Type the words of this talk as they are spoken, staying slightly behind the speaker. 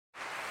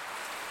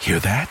Hear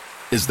that?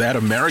 Is that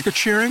America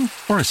cheering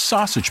or a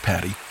sausage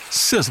patty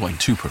sizzling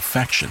to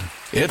perfection?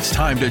 It's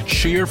time to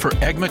cheer for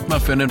Egg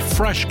McMuffin and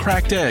fresh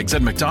cracked eggs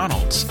at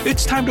McDonald's.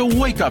 It's time to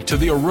wake up to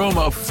the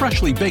aroma of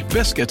freshly baked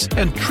biscuits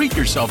and treat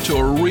yourself to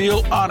a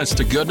real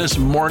honest-to-goodness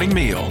morning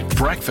meal.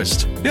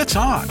 Breakfast, it's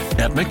on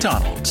at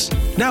McDonald's.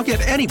 Now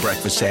get any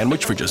breakfast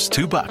sandwich for just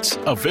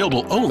 $2.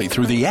 Available only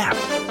through the app.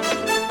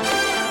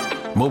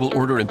 Mobile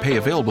order and pay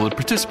available at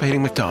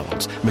participating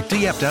McDonald's.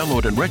 McD app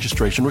download and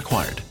registration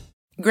required.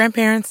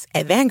 Grandparents,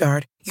 at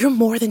Vanguard, you're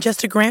more than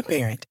just a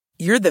grandparent.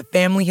 You're the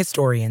family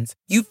historians.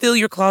 You fill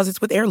your closets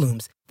with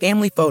heirlooms,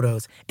 family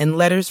photos, and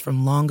letters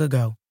from long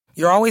ago.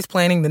 You're always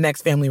planning the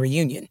next family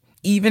reunion,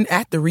 even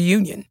at the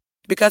reunion.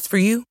 Because for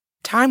you,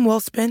 time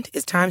well spent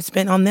is time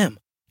spent on them.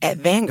 At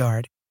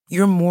Vanguard,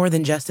 you're more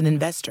than just an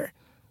investor.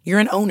 You're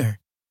an owner.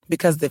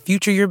 Because the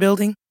future you're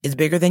building is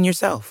bigger than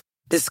yourself.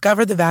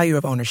 Discover the value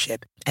of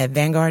ownership at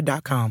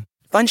Vanguard.com.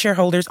 Fund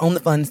shareholders own the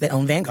funds that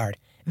own Vanguard.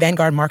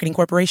 Vanguard Marketing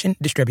Corporation,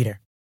 distributor.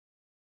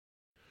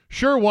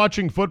 Sure,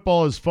 watching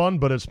football is fun,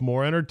 but it's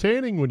more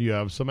entertaining when you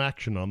have some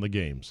action on the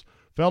games.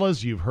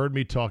 Fellas, you've heard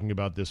me talking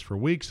about this for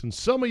weeks, and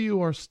some of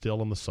you are still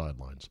on the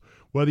sidelines.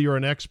 Whether you're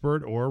an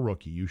expert or a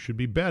rookie, you should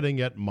be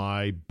betting at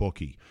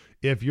MyBookie.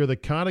 If you're the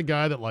kind of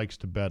guy that likes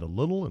to bet a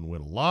little and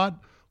win a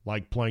lot,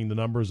 like playing the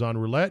numbers on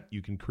roulette,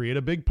 you can create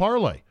a big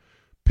parlay.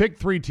 Pick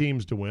 3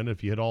 teams to win.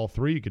 If you hit all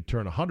 3, you could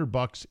turn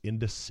 $100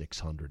 into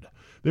 $600.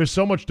 There's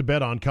so much to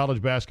bet on: college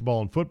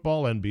basketball and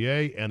football,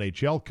 NBA,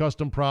 NHL,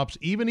 custom props,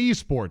 even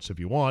esports if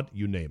you want,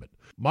 you name it.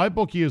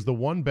 MyBookie is the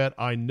one bet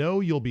I know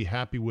you'll be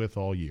happy with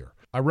all year.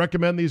 I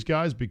recommend these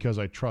guys because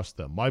I trust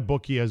them.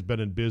 MyBookie has been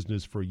in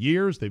business for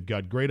years. They've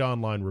got great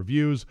online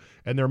reviews,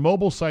 and their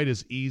mobile site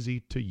is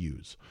easy to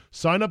use.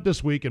 Sign up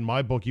this week, and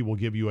MyBookie will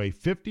give you a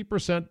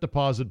 50%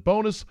 deposit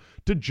bonus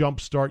to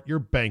jumpstart your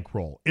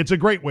bankroll. It's a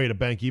great way to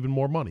bank even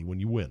more money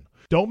when you win.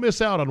 Don't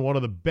miss out on one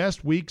of the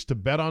best weeks to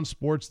bet on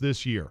sports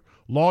this year.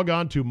 Log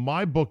on to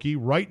MyBookie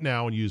right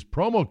now and use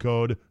promo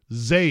code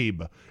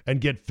ZABE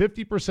and get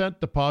 50%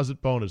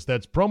 deposit bonus.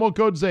 That's promo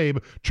code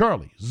ZABE,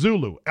 Charlie,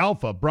 Zulu,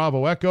 Alpha,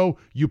 Bravo, Echo.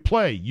 You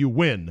play, you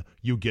win,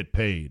 you get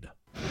paid.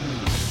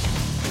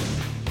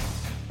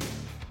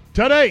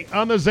 Today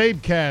on the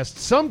ZabeCast,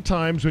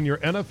 sometimes when your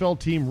NFL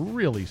team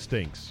really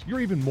stinks,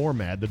 you're even more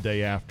mad the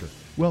day after.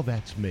 Well,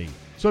 that's me.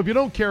 So if you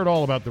don't care at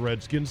all about the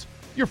Redskins,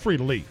 you're free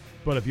to leave.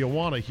 But if you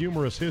want a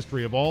humorous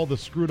history of all the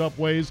screwed-up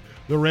ways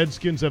the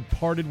Redskins have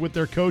parted with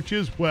their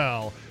coaches,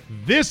 well,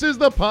 this is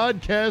the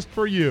podcast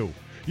for you.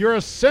 Your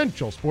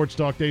essential Sports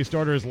Talk Day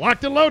starter is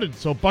locked and loaded,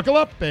 so buckle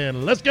up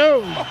and let's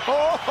go.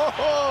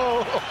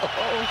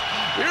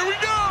 Here we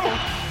go.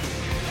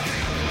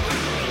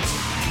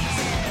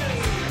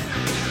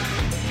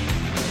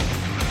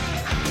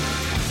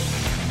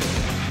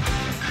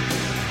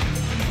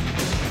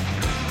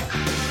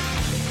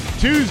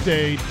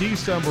 Tuesday,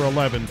 December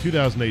 11,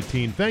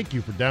 2018. Thank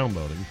you for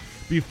downloading.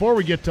 Before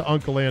we get to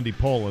Uncle Andy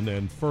Poland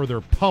and further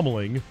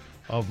pummeling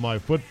of my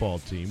football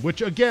team,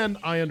 which, again,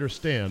 I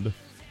understand,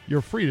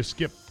 you're free to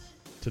skip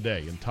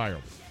today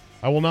entirely.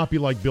 I will not be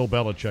like Bill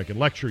Belichick and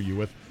lecture you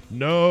with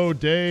no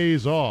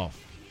days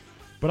off.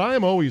 But I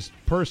am always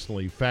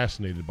personally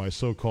fascinated by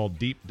so-called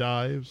deep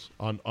dives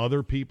on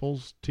other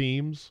people's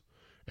teams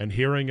and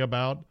hearing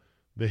about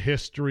the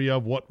history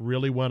of what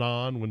really went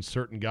on when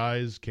certain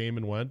guys came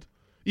and went.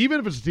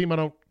 Even if it's a team I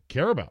don't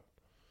care about.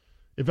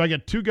 If I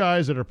get 2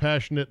 guys that are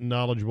passionate and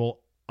knowledgeable,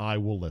 I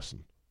will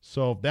listen.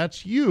 So if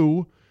that's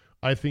you,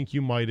 I think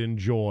you might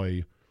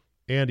enjoy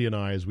Andy and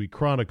I as we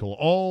chronicle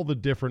all the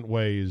different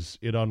ways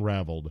it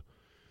unraveled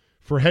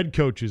for head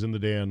coaches in the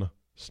Dan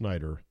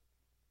Snyder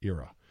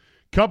era.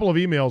 Couple of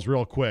emails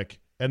real quick,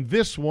 and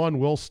this one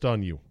will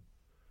stun you.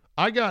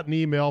 I got an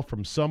email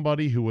from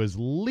somebody who is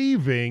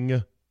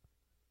leaving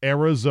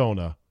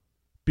Arizona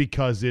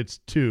because it's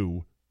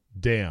too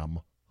damn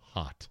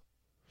hot.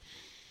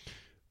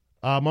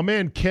 My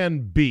man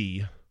Ken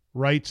B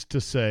writes to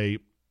say,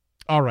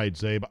 all right,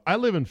 Zabe, I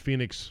live in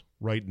Phoenix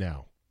right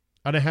now,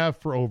 and I have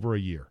for over a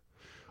year.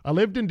 I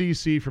lived in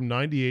D.C. from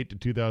 98 to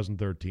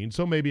 2013,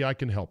 so maybe I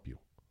can help you.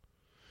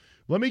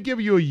 Let me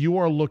give you a You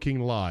Are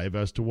Looking Live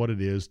as to what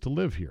it is to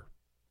live here.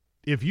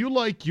 If you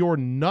like your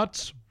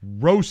nuts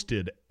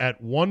roasted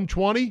at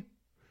 120,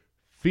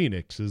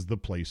 Phoenix is the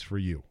place for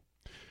you.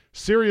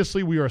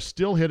 Seriously, we are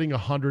still hitting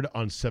 100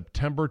 on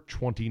September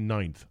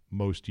 29th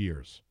most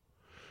years.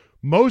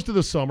 Most of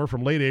the summer,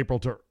 from late April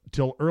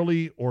till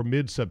early or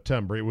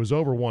mid-September, it was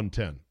over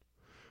 110.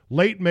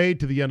 Late May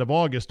to the end of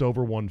August,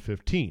 over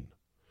 115.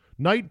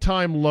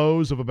 Nighttime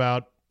lows of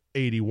about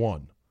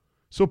 81.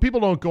 So people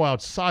don't go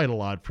outside a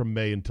lot from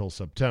May until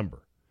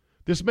September.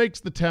 This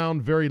makes the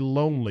town very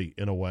lonely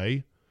in a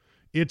way.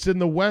 It's in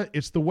the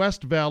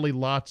West Valley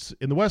lots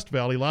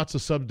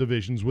of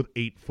subdivisions with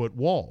 8-foot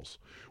walls,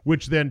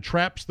 which then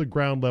traps the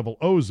ground level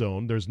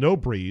ozone. There's no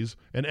breeze,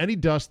 and any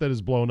dust that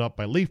is blown up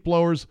by leaf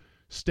blowers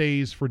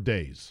stays for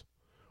days.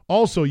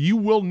 Also, you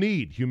will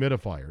need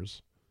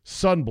humidifiers,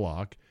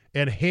 sunblock,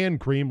 and hand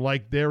cream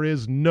like there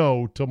is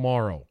no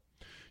tomorrow.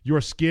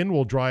 Your skin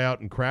will dry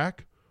out and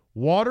crack.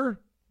 Water?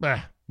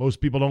 Most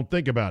people don't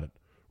think about it.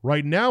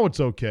 Right now it's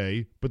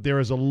okay, but there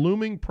is a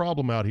looming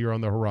problem out here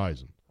on the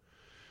horizon.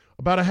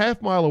 About a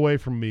half mile away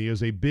from me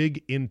is a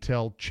big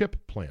Intel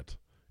chip plant.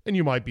 And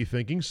you might be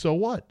thinking, so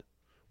what?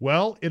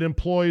 Well, it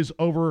employs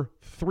over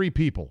 3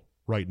 people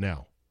right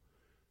now.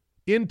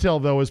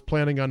 Intel, though, is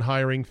planning on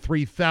hiring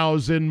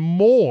 3,000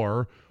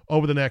 more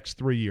over the next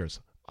 3 years.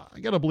 I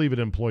got to believe it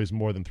employs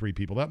more than 3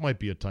 people. That might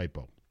be a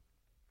typo.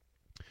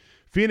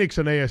 Phoenix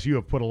and ASU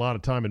have put a lot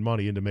of time and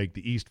money in to make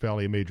the East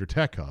Valley a major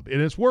tech hub,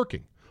 and it's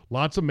working.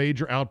 Lots of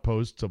major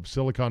outposts of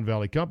Silicon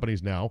Valley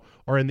companies now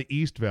are in the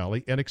East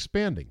Valley and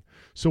expanding.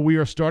 So we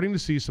are starting to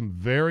see some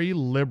very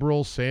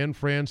liberal San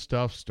Fran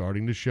stuff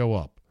starting to show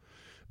up.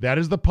 That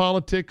is the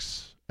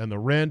politics and the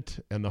rent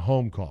and the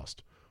home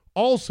cost.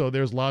 Also,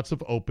 there's lots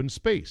of open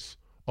space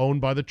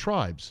owned by the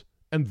tribes,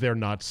 and they're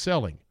not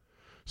selling.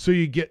 So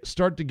you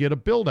start to get a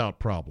build-out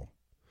problem.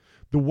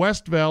 The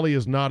West Valley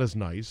is not as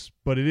nice,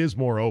 but it is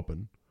more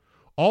open.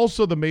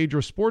 Also, the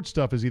major sports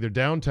stuff is either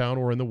downtown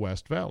or in the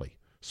West Valley.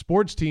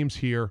 Sports teams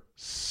here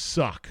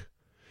suck.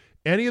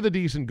 Any of the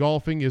decent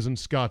golfing is in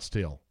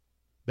Scottsdale.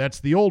 That's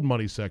the old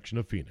money section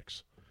of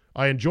Phoenix.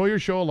 I enjoy your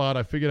show a lot.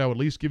 I figured I would at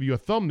least give you a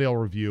thumbnail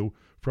review.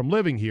 From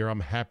living here, I'm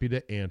happy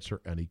to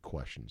answer any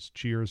questions.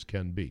 Cheers,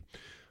 Ken B.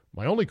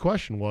 My only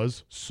question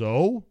was,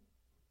 so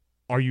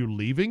are you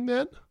leaving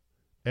then?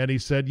 And he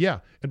said, yeah.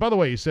 And by the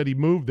way, he said he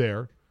moved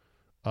there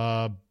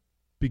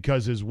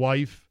because his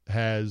wife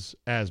has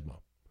asthma.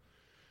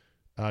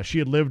 She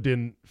had lived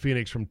in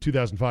Phoenix from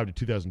 2005 to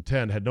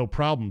 2010, had no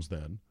problems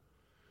then.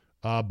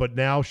 But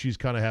now she's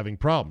kind of having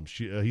problems.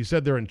 He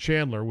said they're in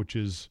Chandler, which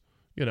is,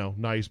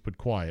 nice but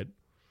quiet.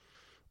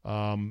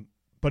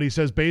 But he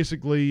says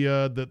basically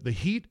the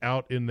heat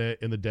out in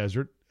the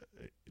desert,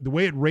 the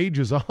way it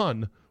rages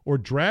on or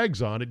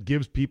drags on, it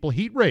gives people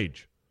heat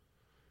rage,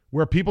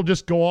 where people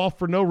just go off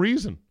for no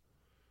reason.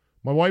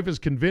 My wife is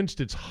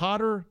convinced it's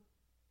hotter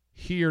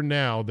here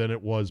now than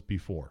it was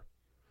before.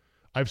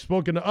 I've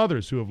spoken to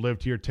others who have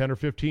lived here 10 or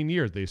 15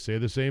 years. They say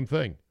the same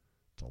thing.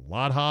 It's a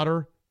lot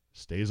hotter,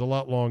 stays a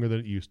lot longer than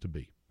it used to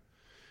be.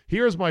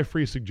 Here's my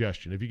free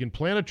suggestion. If you can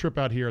plan a trip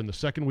out here in the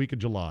second week of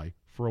July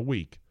for a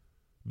week,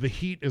 the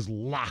heat is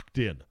locked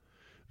in.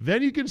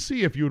 Then you can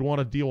see if you would want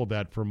to deal with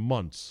that for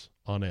months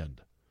on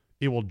end.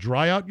 It will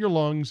dry out your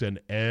lungs and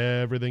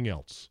everything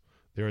else.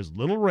 There is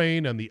little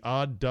rain and the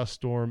odd dust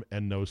storm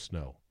and no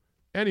snow.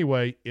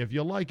 Anyway, if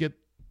you like it,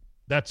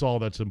 that's all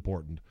that's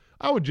important.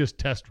 I would just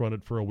test run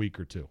it for a week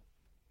or 2.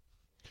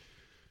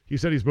 He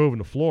said he's moving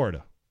to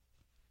Florida.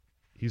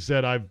 He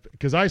said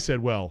because I said,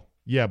 well,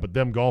 yeah, but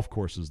them golf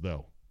courses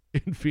though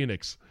in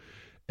Phoenix.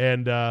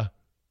 And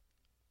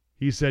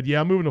he said,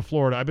 yeah, I'm moving to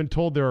Florida. I've been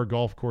told there are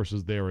golf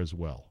courses there as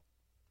well.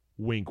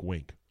 Wink,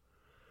 wink.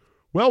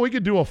 Well, we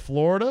could do a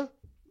Florida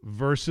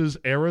versus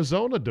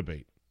Arizona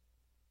debate.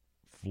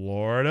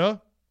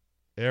 Florida,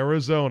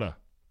 Arizona.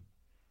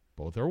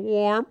 Both are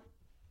warm.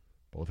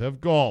 Both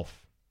have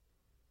golf.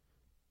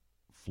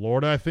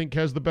 Florida, I think,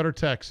 has the better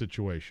tax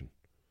situation.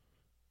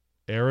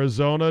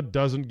 Arizona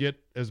doesn't get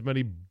as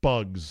many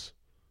bugs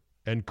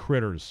and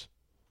critters.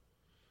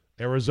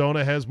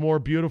 Arizona has more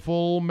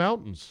beautiful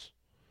mountains.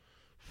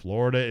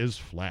 Florida is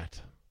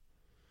flat.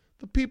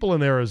 The people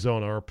in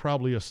Arizona are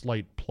probably a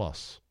slight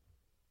plus.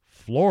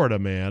 Florida,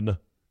 man,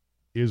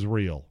 is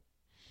real.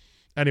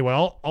 Anyway,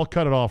 I'll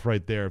cut it off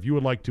right there. If you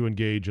would like to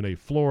engage in a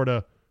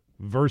Florida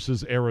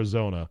versus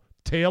Arizona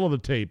tale of the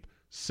tape,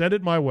 send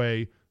it my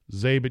way,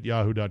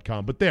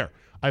 zabe@yahoo.com. But there,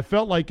 I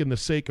felt like in the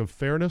sake of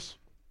fairness,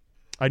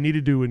 I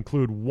needed to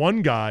include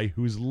one guy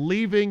who's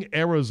leaving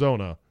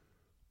Arizona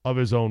of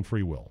his own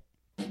free will.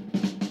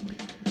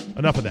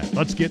 Enough of that.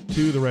 Let's get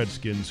to the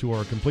Redskins, who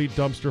are a complete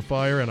dumpster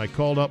fire, and I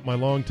called up my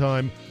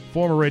longtime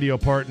former radio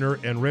partner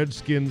and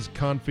Redskins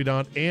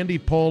confidant, Andy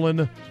Pollin,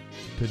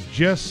 to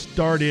just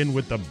start in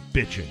with the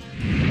bitching.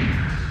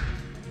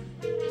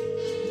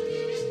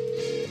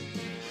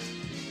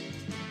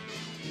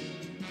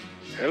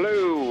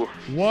 Hello.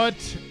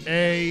 What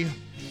a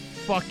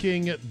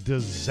fucking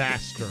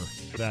disaster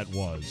that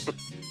was.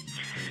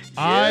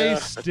 I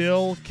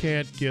still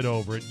can't get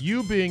over it.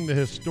 You being the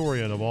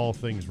historian of all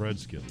things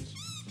Redskins,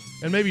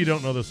 and maybe you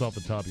don't know this off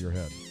the top of your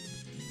head,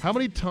 how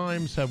many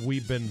times have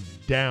we been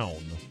down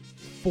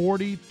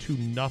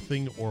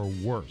 40-0 or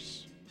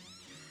worse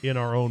in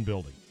our own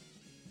building?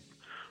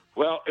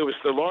 Well, it was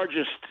the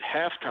largest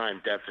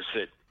halftime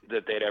deficit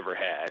that they'd ever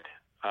had.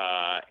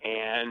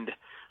 And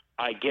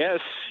I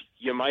guess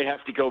you might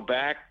have to go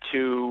back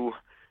to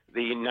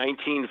the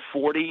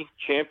 1940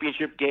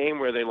 championship game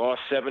where they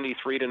lost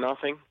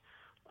 73-0.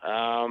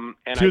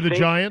 And to the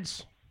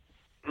Giants?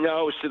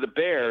 No, it was to the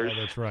Bears. Oh,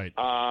 that's right.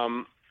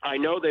 I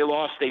know they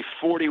lost a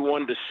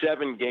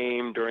 41-7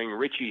 game during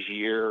Richie's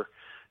year,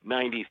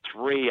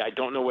 93. I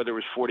don't know whether it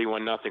was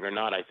 41-0 or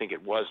not. I think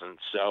it wasn't.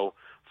 So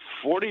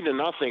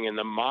 40-0 in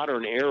the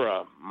modern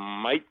era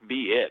might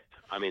be it.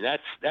 I mean,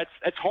 that's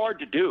hard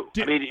to do.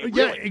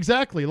 Yeah,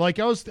 exactly. Like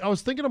I was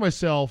thinking to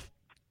myself,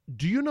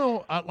 do you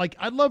know?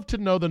 I'd love to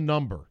know the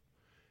number.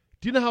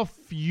 Do you know how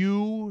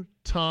few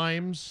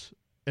times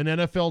an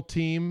NFL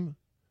team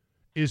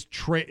is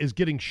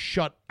getting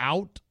shut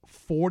out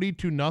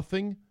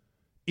 40-0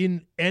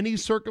 in any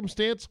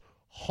circumstance,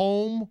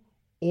 home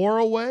or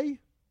away?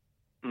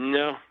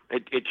 No,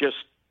 it just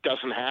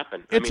doesn't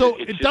happen.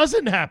 It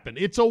doesn't happen.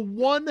 It's a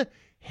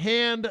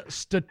one-hand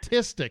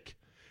statistic.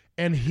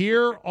 And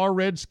here our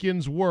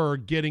Redskins were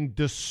getting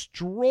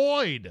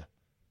destroyed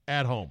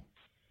at home.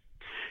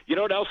 You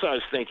know what else I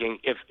was thinking?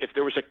 If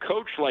there was a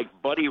coach like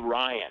Buddy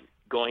Ryan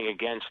going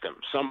against him,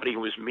 somebody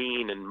who was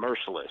mean and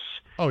merciless,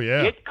 oh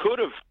yeah, it could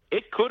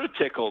have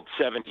tickled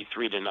 73-0.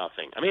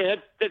 I mean,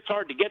 that's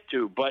hard to get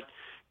to, but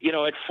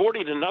at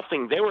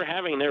 40-0, they were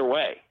having their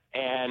way.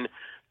 And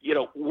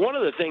one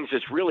of the things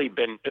that's really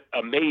been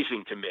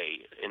amazing to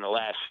me in the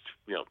last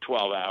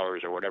 12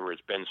 hours or whatever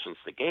it's been since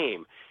the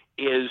game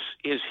is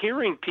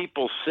hearing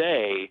people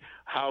say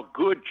how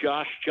good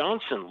Josh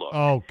Johnson looked.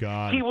 Oh,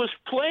 God. He was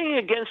playing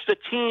against a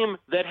team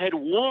that had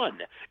won,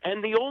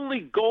 and the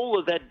only goal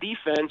of that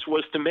defense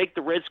was to make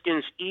the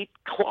Redskins eat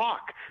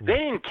clock. They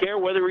didn't care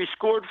whether he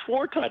scored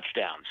 4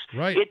 touchdowns.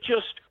 Right. It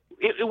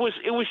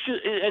was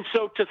just, and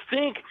so to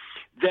think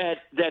that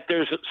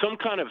there's some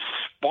kind of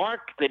spark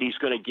that he's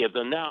going to give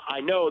them. Now,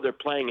 I know they're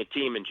playing a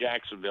team in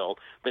Jacksonville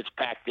that's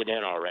packed it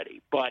in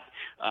already, but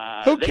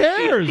who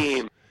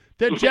cares?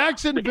 That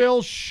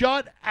Jacksonville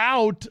shut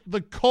out the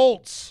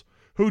Colts,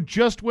 who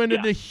just went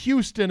into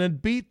Houston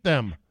and beat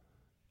them.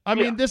 I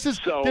mean, this is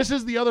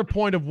the other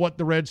point of what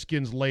the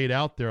Redskins laid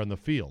out there on the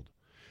field.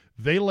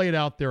 They laid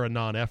out there a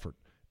non-effort,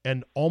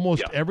 and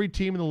almost every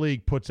team in the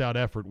league puts out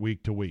effort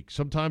week to week.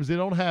 Sometimes they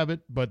don't have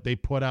it, but they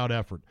put out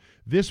effort.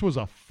 This was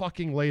a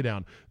fucking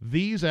laydown.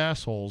 These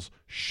assholes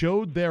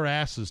showed their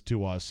asses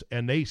to us,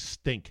 and they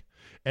stink.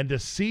 And to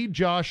see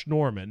Josh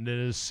Norman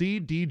and to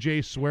see DJ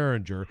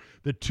Swearinger,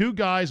 the two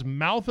guys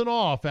mouthing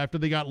off after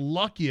they got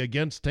lucky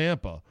against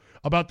Tampa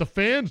about the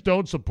fans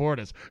don't support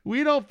us.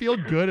 We don't feel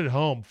good at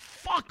home.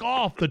 Fuck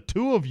off, the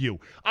two of you.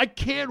 I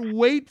can't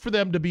wait for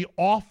them to be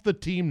off the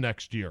team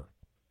next year.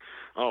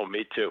 Oh,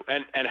 me too.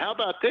 And how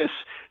about this?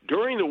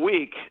 During the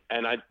week,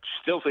 and I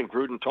still think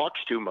Gruden talks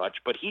too much,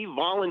 but he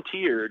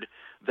volunteered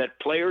that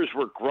players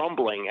were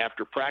grumbling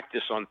after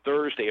practice on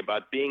Thursday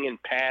about being in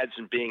pads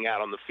and being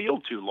out on the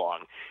field too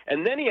long.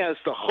 And then he has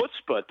the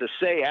chutzpah to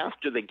say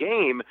after the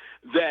game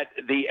that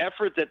the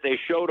effort that they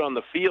showed on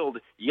the field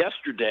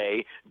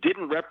yesterday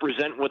didn't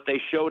represent what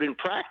they showed in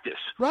practice.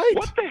 Right.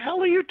 What the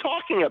hell are you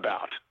talking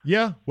about?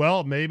 Yeah,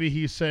 well, maybe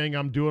he's saying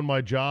I'm doing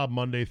my job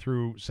Monday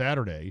through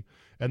Saturday,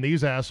 and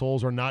these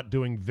assholes are not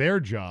doing their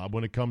job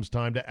when it comes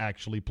time to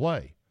actually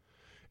play.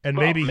 And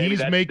maybe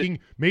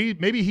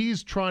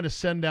he's trying to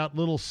send out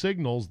little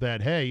signals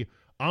that, hey,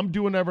 I'm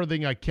doing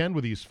everything I can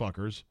with these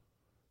fuckers,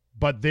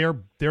 but they're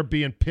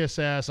being piss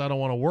ass, I don't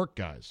want to work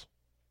guys.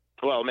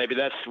 Well, maybe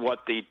that's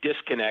what the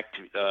disconnect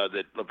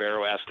that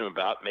Libero asked him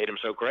about made him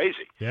so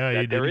crazy. Yeah,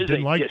 he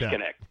didn't like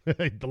disconnect.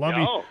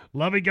 That.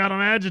 Lovey got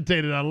him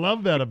agitated. I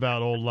love that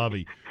about old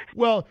Lovey.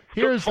 Well,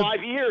 here's took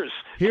 5 years.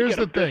 Here's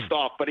to the get him thing. Pissed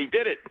off, but he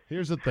did it.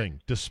 Here's the thing.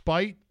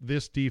 Despite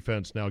this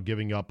defense now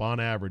giving up on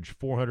average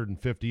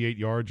 458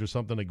 yards or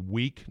something a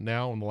week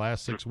now in the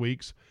last 6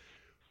 weeks,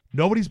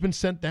 nobody's been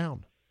sent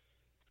down.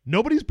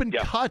 Nobody's been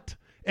cut.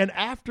 And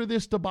after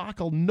this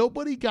debacle,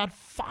 nobody got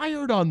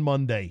fired on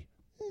Monday.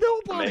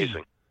 Nobody.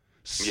 Amazing.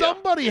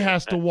 Somebody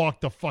has to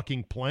walk the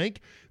fucking plank.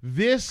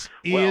 This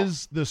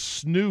is the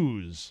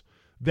snooze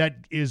that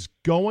is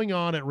going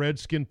on at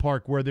Redskin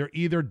Park, where they're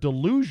either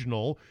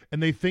delusional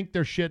and they think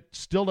their shit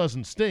still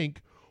doesn't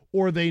stink,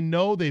 or they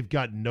know they've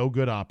got no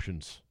good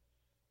options.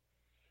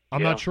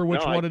 I'm not sure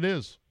which one it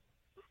is.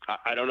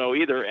 I don't know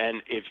either.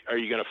 And are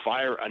you going to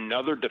fire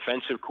another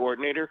defensive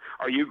coordinator?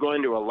 Are you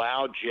going to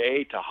allow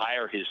Jay to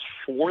hire his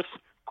 4th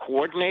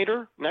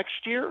coordinator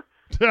next year?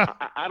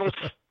 I don't.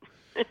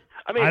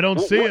 I mean, I don't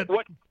see it.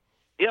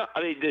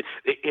 I mean,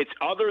 it's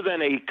other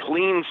than a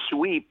clean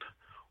sweep.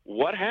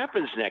 What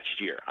happens next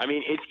year? I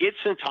mean, it's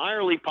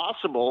entirely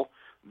possible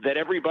that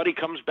everybody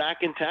comes back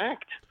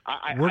intact.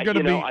 I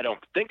don't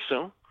think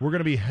so. We're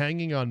going to be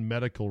hanging on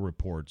medical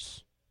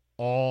reports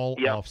all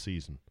off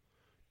season.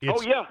 The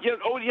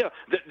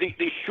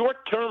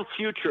short-term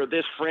future of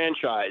this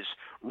franchise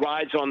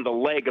rides on the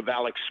leg of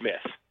Alex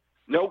Smith.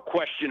 No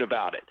question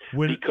about it.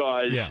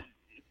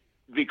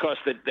 Because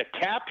the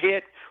cap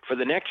hit for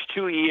the next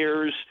 2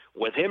 years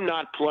with him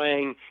not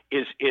playing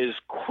is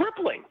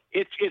crippling.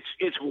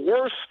 It's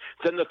worse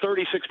than the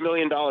 $36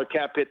 million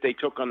cap hit they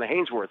took on the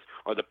Haynesworth,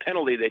 or the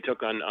penalty they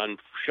took on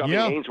shoving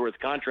Haynesworth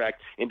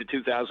contract into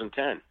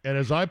 2010. And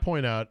as I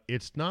point out,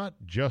 it's not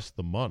just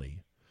the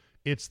money.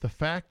 It's the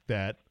fact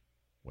that,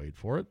 wait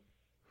for it,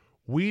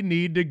 we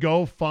need to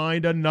go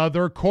find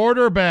another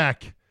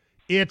quarterback.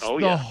 It's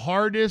the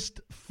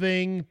hardest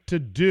thing to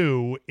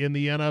do in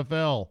the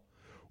NFL.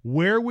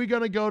 Where are we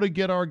going to go to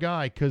get our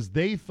guy? Because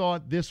they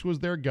thought this was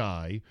their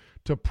guy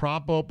to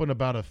prop open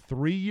about a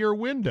 3-year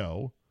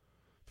window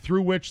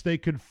through which they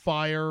could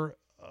fire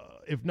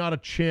if not a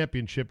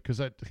championship,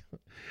 because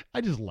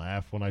I just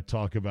laugh when I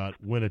talk about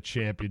win a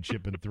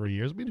championship in 3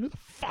 years. I mean, who the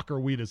fuck are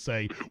we to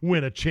say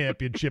win a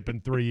championship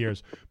in 3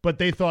 years? But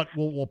they thought,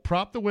 well, we'll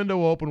prop the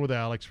window open with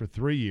Alex for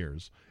 3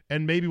 years,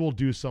 and maybe we'll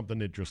do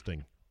something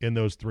interesting in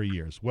those 3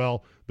 years.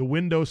 Well, the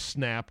window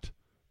snapped.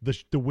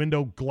 The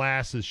window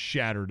glass is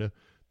shattered.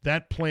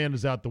 That plan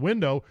is out the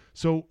window.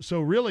 So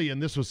really,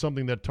 and this was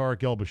something that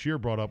Tariq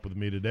El-Bashir brought up with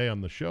me today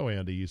on the show,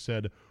 Andy. He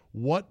said,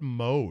 what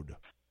mode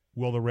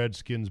will the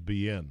Redskins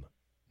be in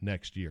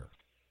next year?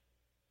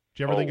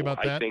 Did you ever think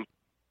about that? I think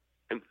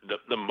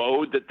the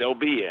mode that they'll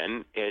be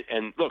in,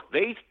 and look,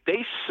 they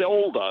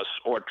sold us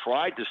or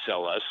tried to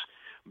sell us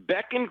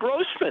Beck and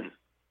Grossman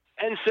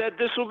and said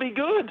this will be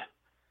good.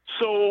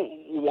 So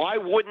why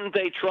wouldn't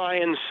they try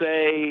and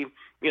say,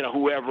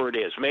 whoever it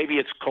is, maybe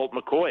it's Colt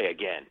McCoy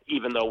again,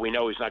 even though we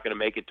know he's not going to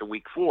make it to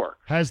week 4.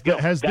 Has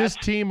this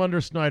team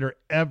under Snyder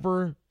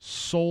ever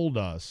sold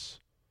us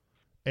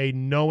a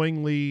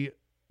knowingly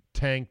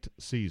tanked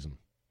season?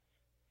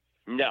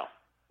 No.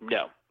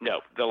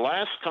 The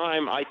last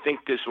time I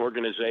think this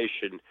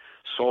organization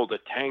sold a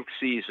tank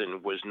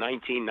season was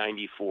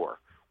 1994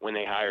 when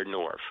they hired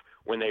Norv.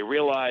 When they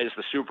realized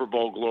the Super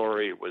Bowl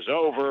glory was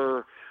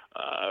over,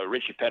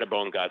 Richie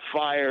Pettibone got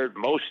fired,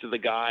 most of the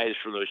guys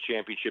from those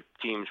championship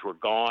teams were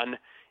gone,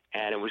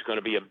 and it was going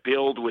to be a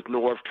build with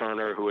Norv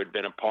Turner, who had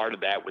been a part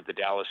of that with the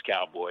Dallas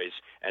Cowboys,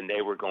 and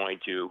they were going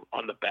to,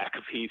 on the back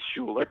of Heath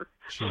Schuler,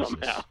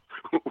 somehow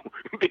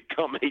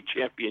become a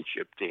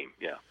championship team.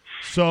 Yeah.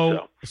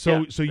 So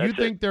you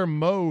think their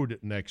mode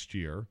next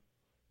year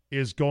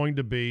is going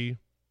to be,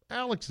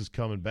 Alex is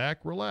coming back,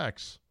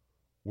 relax.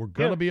 We're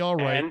going to be all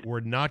right. And we're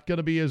not going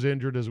to be as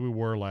injured as we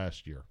were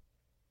last year.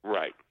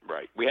 Right.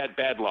 We had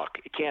bad luck.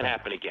 It can't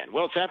happen again.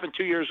 Well, it's happened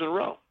 2 years in a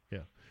row. Yeah.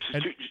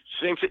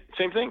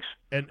 Same things.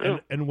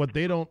 And what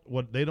they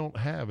don't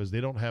have is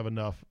they don't have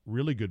enough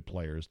really good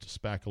players to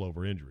spackle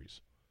over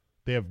injuries.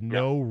 They have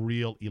no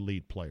real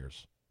elite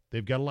players.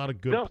 They've got a lot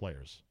of good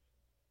players.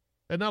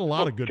 And not a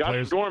lot of good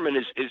players. Josh Norman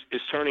is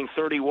turning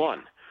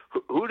 31.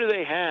 Who do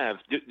they have?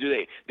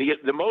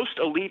 The most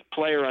elite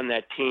player on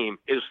that team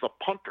is the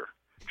punter,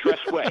 Tress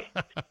Way.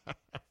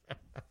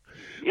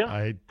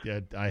 Yeah.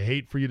 I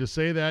hate for you to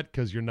say that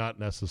because you're not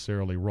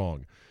necessarily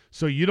wrong.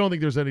 So you don't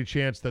think there's any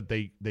chance that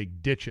they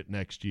ditch it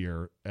next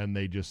year and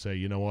they just say,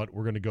 you know what,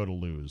 we're going to go to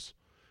lose,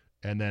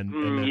 and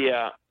then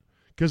yeah.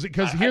 Because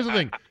here's the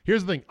thing.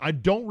 Here's the thing. I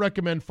don't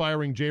recommend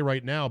firing Jay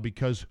right now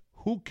because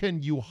who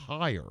can you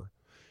hire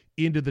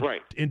into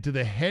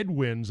the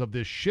headwinds of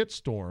this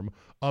shitstorm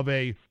of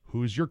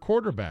who's your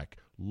quarterback?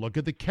 Look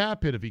at the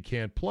cap hit if he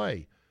can't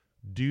play.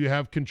 Do you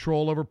have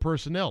control over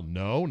personnel?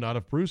 No, not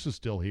if Bruce is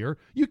still here.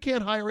 You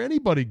can't hire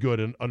anybody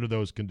good under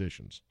those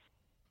conditions.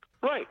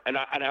 Right, and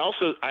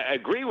I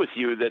agree with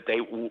you that they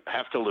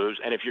have to lose,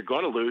 and if you're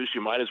going to lose,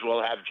 you might as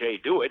well have Jay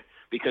do it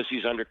because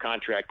he's under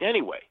contract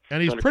anyway.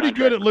 And he's pretty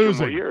good at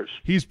losing.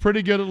 He's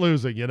pretty good at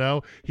losing,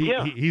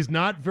 He's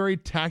not very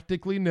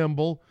tactically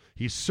nimble.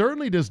 He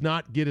certainly does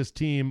not get his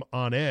team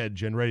on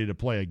edge and ready to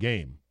play a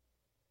game.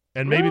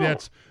 And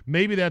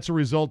maybe that's a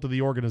result of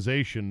the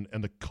organization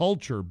and the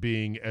culture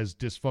being as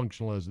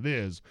dysfunctional as it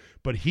is,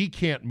 but he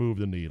can't move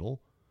the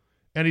needle.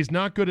 And he's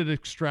not good at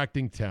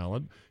extracting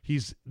talent.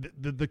 He's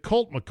the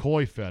Colt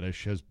McCoy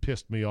fetish has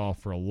pissed me off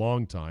for a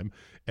long time.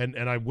 And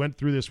I went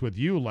through this with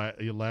you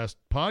last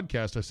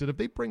podcast. I said, if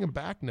they bring him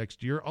back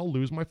next year, I'll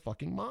lose my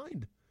fucking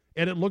mind.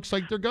 And it looks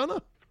like they're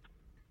gonna.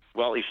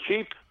 Well, he's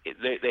cheap.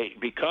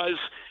 Because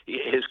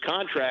his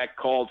contract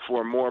called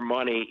for more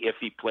money if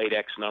he played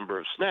X number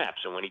of snaps.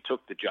 And when he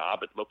took the job,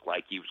 it looked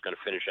like he was going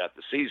to finish out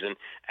the season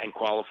and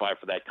qualify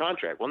for that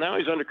contract. Well, now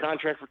he's under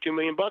contract for $2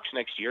 million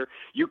next year.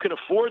 You can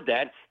afford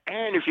that.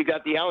 And if you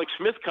got the Alex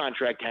Smith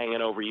contract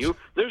hanging over you,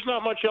 there's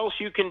not much else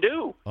you can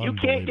do. You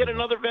can't get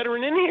another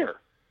veteran in here.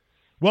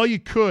 Well, you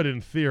could in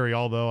theory,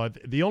 although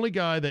the only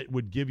guy that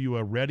would give you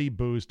a ready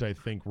boost, I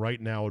think, right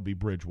now would be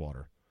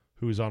Bridgewater,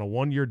 who's on a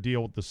 1-year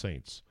deal with the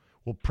Saints.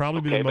 Will probably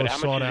be the most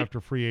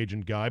sought-after free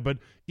agent guy, but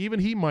even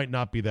he might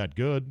not be that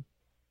good.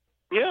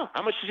 Yeah.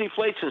 How much has he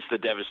played since the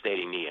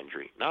devastating knee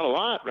injury? Not a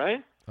lot,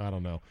 right? I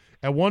don't know.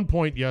 At one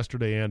point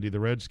yesterday, Andy, the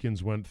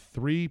Redskins went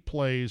 3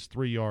 plays,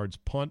 3 yards,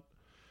 punt,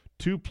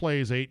 2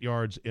 plays, 8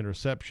 yards,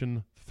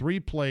 interception, 3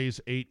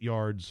 plays, 8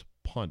 yards,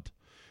 punt.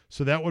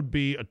 So that would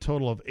be a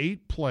total of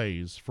 8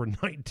 plays for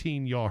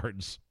 19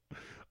 yards,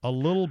 a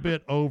little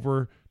bit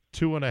over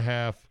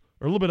 2.5,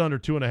 or a little bit under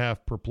 2.5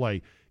 per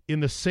play. In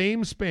the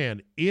same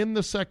span, in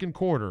the second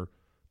quarter,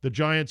 the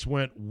Giants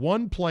went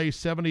 1 play,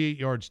 78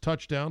 yards,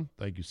 touchdown.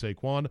 Thank you,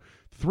 Saquon.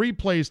 3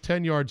 plays,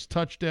 10 yards,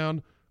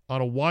 touchdown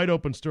on a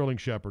wide-open Sterling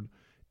Shepard.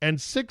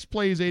 And 6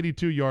 plays,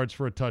 82 yards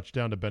for a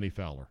touchdown to Benny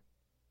Fowler.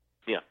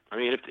 Yeah. I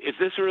mean, if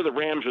this were the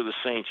Rams or the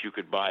Saints, you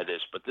could buy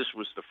this, but this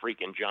was the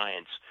freaking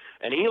Giants.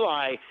 And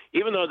Eli,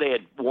 even though they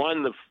had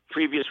won the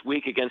previous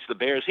week against the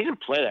Bears, he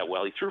didn't play that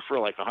well. He threw for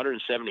like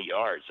 170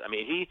 yards. I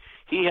mean,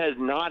 he has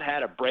not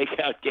had a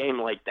breakout game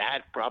like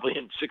that probably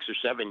in 6 or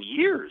 7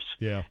 years.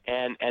 Yeah.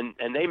 And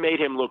they made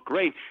him look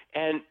great.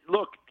 And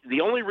look,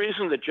 the only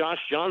reason that Josh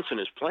Johnson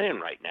is playing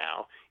right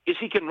now is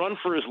he can run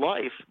for his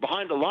life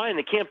behind the line.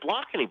 They can't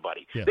block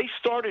anybody. Yeah. They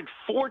started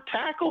 4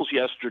 tackles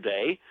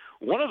yesterday.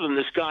 One of them,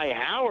 this guy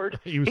Howard,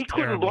 he couldn't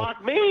terrible.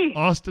 Block me.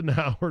 Austin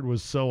Howard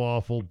was so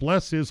awful.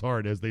 Bless his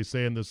heart, as they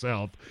say in the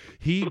South.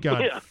 He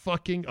got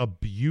fucking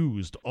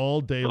abused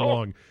all day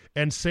long.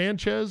 And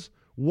Sanchez,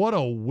 what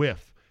a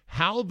whiff.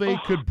 How they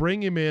could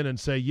bring him in and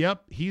say,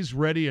 yep, he's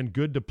ready and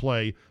good to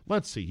play.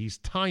 Let's see. He's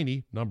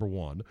tiny, number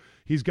one.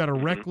 He's got a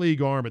rec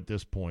league arm at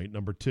this point,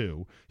 number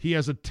two. He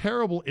has a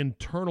terrible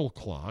internal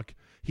clock.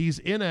 He's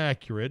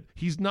inaccurate.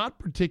 He's not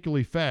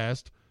particularly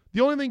fast.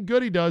 The only thing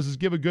good he does is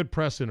give a good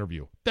press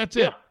interview. That's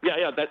it.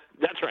 Yeah.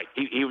 That's right.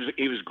 He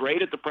was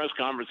great at the press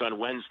conference on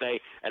Wednesday,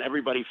 and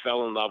everybody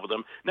fell in love with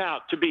him.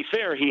 Now, to be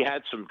fair, he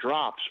had some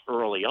drops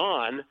early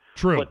on.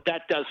 True. But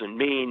that doesn't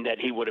mean that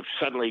he would have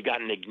suddenly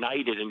gotten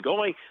ignited and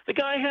going. The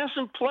guy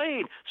hasn't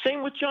played.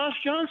 Same with Josh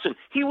Johnson.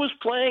 He was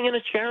playing in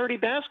a charity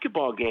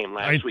basketball game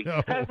last week.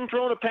 Hasn't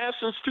thrown a pass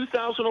since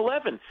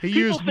 2011. He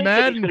used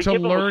Madden to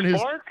learn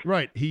his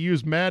right. He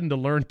used Madden to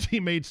learn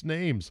teammates'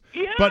 names.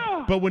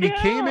 Yeah. But when he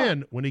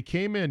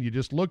came in, you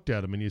just looked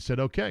at him and you said,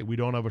 okay, we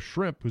don't have a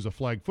shrimp who's a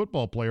flag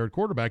football player at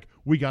quarterback.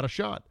 We got a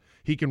shot.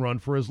 He can run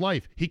for his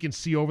life. He can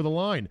see over the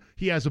line.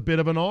 He has a bit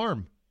of an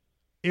arm.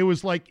 It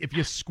was like if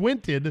you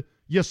squinted,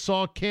 you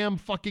saw Cam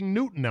fucking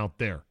Newton out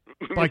there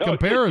by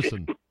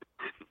comparison.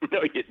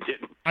 No, you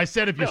didn't. I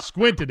said if you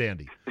squinted,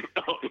 Andy.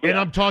 And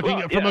I'm talking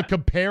from a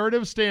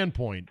comparative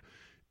standpoint.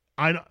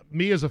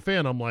 Me as a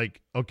fan, I'm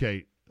like,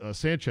 okay,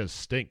 Sanchez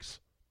stinks.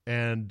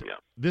 And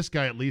this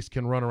guy at least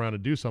can run around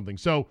and do something.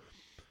 So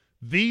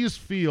these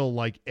feel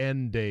like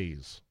end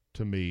days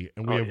to me,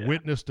 and we have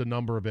witnessed a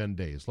number of end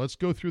days. Let's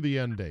go through the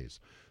end days.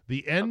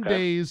 The end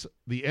days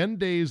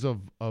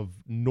of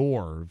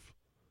Norv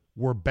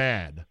were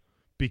bad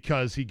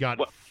because he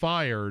got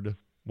fired.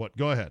 What?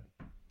 Go ahead.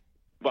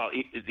 Well,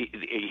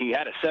 he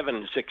had a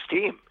 7-6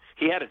 team.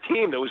 He had a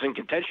team that was in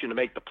contention to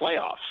make the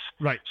playoffs.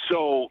 Right.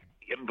 So,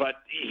 but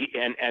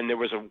and there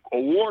was a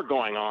war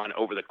going on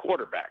over the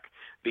quarterback.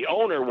 The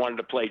owner wanted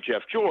to play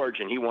Jeff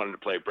George, and he wanted to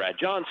play Brad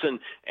Johnson,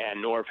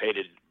 and Norv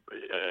hated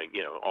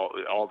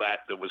all that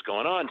was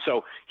going on.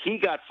 So he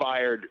got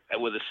fired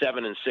with a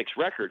 7-6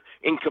 record.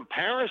 In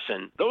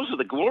comparison, those are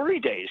the glory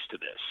days to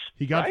this.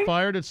 He got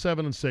fired at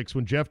 7-6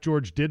 when Jeff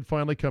George did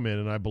finally come in,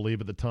 and I believe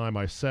at the time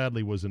I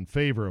sadly was in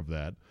favor of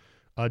that.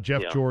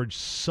 Jeff George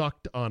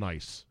sucked on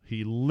ice.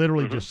 He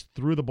literally just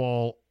threw the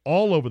ball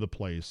all over the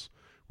place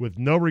with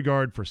no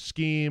regard for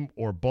scheme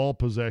or ball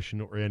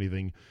possession or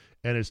anything,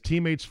 and his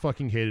teammates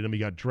fucking hated him. He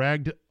got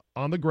dragged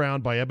on the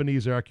ground by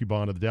Ebenezer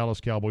Akubon of the Dallas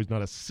Cowboys.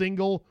 Not a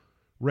single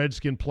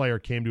Redskin player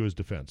came to his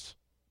defense.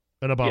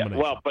 An abomination.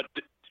 Yeah, well,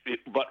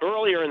 but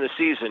earlier in the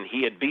season,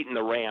 he had beaten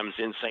the Rams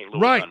in St.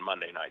 Louis on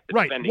Monday night.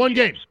 One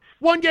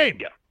game.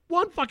 Yeah.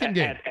 One fucking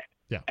game.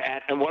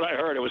 And what I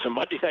heard, it was a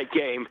Monday night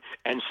game,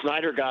 and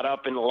Snyder got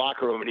up in the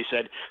locker room and he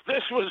said,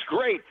 "This was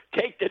great.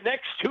 Take the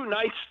next 2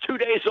 nights, 2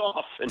 days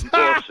off." And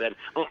Bill said,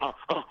 "We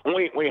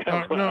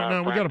got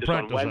to practice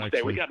on Wednesday.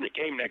 Actually. We got the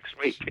game next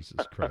week."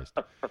 Jesus Christ.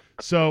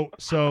 So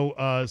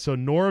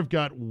Norv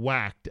got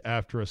whacked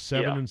after a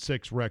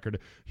 7-6 record.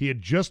 He had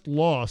just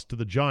lost to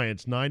the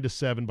Giants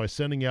 9-7 by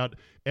sending out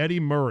Eddie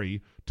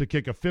Murray to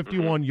kick a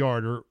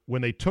 51-yarder.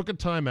 When they took a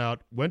timeout,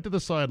 went to the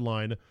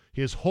sideline.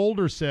 His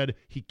holder said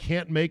he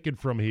can't make it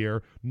from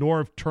here.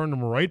 Norv turned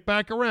him right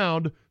back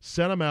around,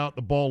 sent him out.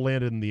 The ball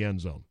landed in the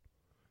end zone.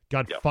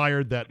 Got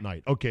fired that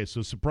night. Okay,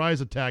 so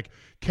surprise attack.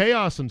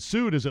 Chaos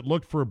ensued as it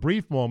looked for a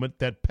brief moment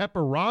that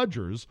Pepper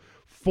Rogers,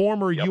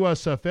 former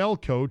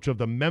USFL coach of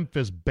the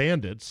Memphis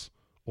Bandits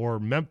or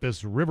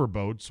Memphis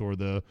Riverboats or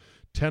the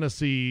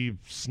Tennessee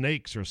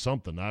Snakes or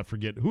something. I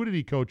forget. Who did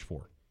he coach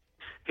for?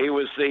 He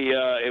was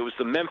it was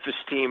the Memphis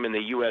team in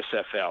the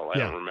USFL. I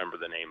don't remember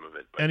the name of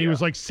it. But he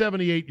was like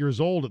 78 years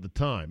old at the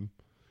time.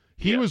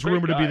 He was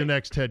rumored to be the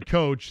next head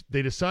coach.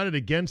 They decided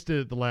against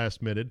it at the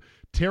last minute.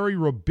 Terry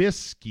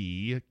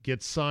Robisky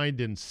gets signed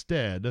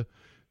instead.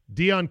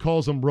 Dion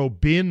calls him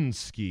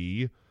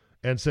Robinski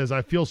and says,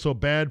 "I feel so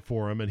bad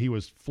for him," and he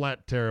was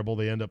flat terrible.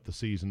 They end up the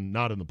season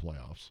not in the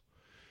playoffs.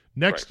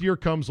 Next year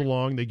comes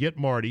along. They get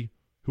Marty,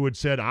 who had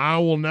said, "I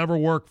will never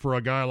work for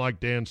a guy like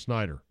Dan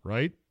Snyder,"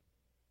 right?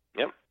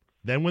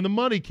 Then when the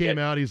money came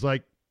out, he's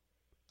like,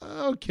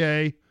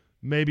 okay,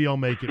 maybe I'll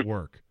make it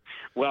work.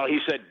 Well, he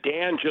said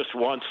Dan just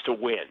wants to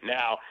win.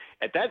 Now,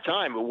 at that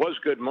time, it was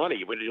good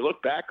money. When you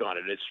look back on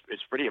it,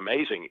 it's pretty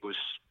amazing. It was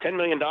 $10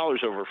 million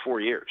over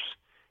 4 years.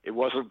 It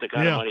wasn't the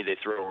kind of money they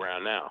throw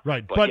around now.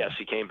 Right. But yes,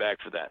 he came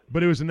back for that.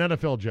 But it was an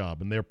NFL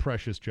job, and they're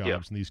precious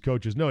jobs, and these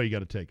coaches know you got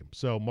to take them.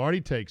 So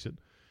Marty takes it.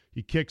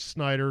 He kicks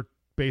Snyder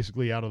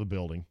basically out of the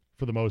building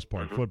for the most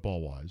part,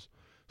 football-wise.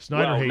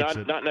 Snyder hates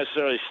it. Not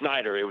necessarily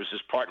Snyder. It was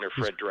his partner,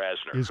 Fred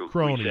Drasner. His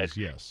cronies,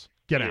 yes.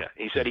 Get out.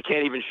 He said he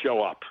can't even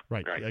show up.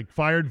 Right. Like,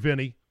 fired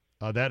Vinny.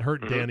 That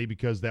hurt Mm-hmm. Danny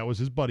because that was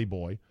his buddy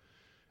boy.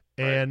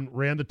 And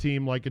ran the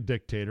team like a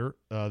dictator.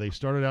 They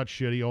started out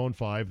shitty,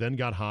 0-5, then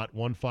got hot,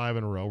 won 5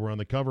 in a row. We're on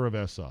the cover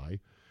of SI.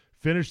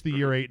 Finished the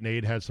year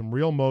 8-8, had some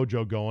real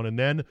mojo going, and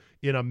then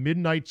in a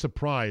midnight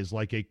surprise,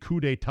 like a coup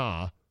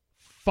d'etat,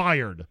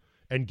 fired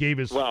and gave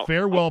his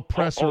farewell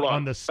presser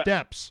on the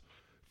steps.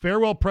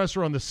 Farewell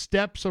presser on the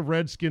steps of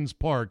Redskins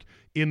Park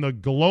in the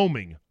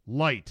gloaming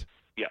light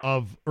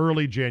of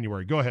early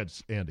January. Go ahead,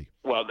 Andy.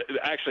 Well,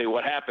 actually,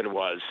 what happened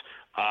was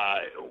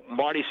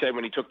Marty said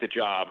when he took the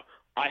job,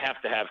 I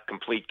have to have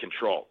complete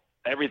control.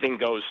 Everything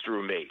goes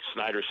through me.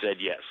 Snyder said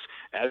yes.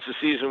 As the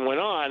season went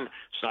on,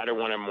 Snyder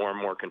wanted more and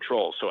more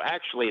control. So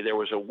actually, there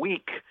was a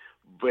week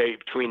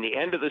between the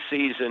end of the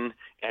season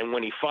and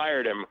when he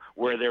fired him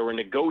where there were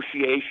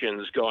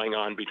negotiations going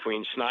on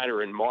between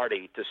Snyder and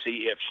Marty to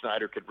see if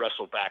Snyder could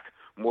wrestle back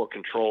more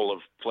control of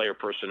player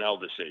personnel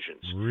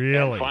decisions.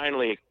 Really? And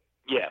finally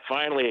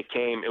it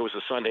came. It was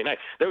a Sunday night.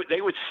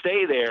 They would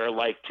stay there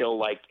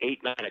till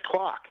 8, 9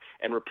 o'clock,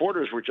 and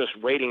reporters were just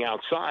waiting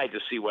outside to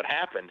see what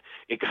happened.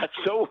 It got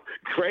so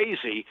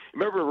crazy.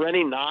 Remember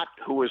Rennie Knott,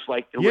 who had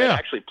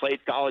actually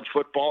played college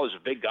football, is a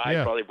big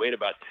guy, probably weighed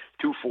about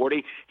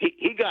 240.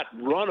 He got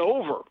run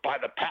over by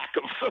the pack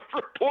of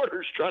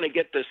reporters trying to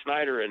get to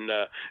Snyder and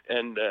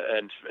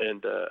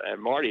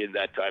Marty at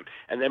that time.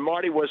 And then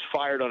Marty was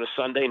fired on a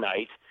Sunday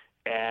night.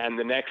 And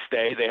the next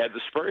day, they had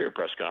the Spurrier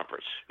press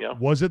conference.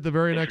 Was it the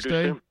very next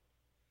day? Him.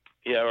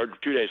 Yeah, or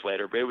 2 days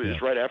later. But it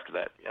was right after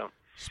that. Yeah.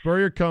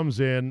 Spurrier comes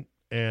in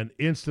and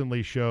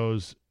instantly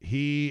shows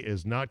he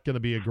is not going to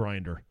be a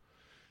grinder.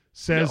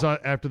 Says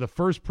after the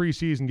first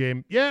preseason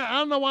game, I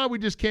don't know why we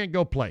just can't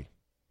go play.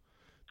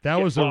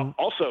 First,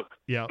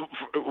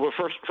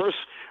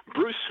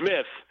 Bruce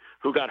Smith,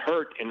 who got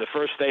hurt in the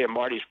first day of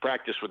Marty's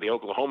practice with the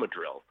Oklahoma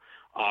drill,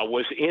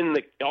 was in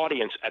the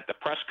audience at the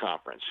press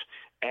conference.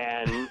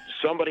 And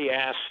somebody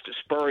asked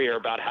Spurrier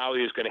about how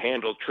he was going to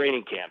handle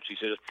training camps. He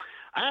says,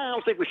 I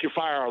don't think we should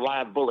fire our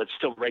live bullets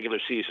till regular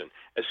season.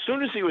 As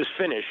soon as he was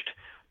finished,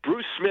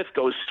 Bruce Smith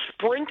goes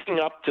sprinting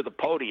up to the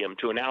podium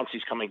to announce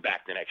he's coming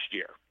back the next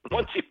year.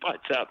 Once he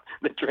finds out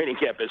the training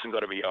camp isn't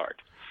going to be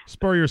hard.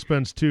 Spurrier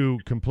spends 2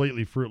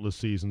 completely fruitless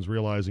seasons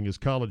realizing his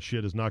college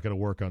shit is not going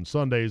to work on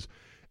Sundays,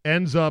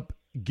 ends up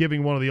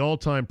giving one of the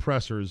all-time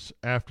pressers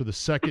after the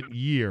second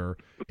year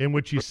in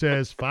which he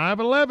says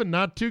 5-11,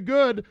 not too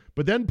good,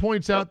 but then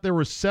points out there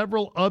were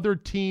several other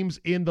teams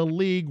in the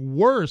league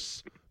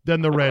worse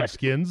than the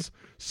Redskins,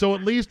 so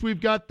at least we've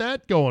got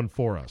that going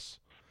for us.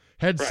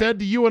 Said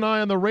to you and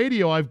I on the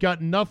radio, I've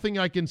got nothing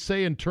I can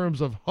say in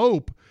terms of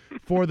hope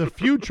for the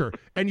future.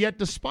 And yet,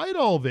 despite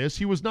all this,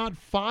 he was not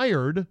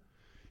fired.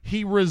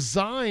 He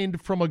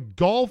resigned from a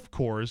golf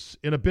course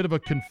in a bit of a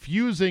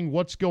confusing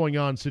what's going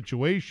on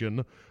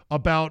situation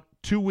about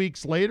 2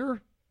 weeks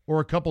later or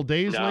a couple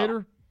days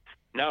later.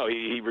 No,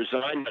 he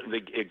resigned.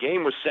 The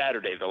game was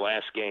Saturday, the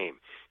last game.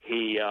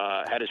 He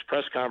had his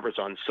press conference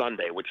on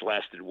Sunday, which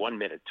lasted 1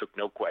 minute, took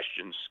no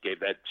questions, gave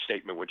that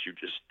statement which you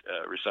just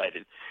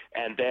recited,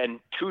 and then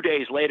 2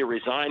 days later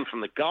resigned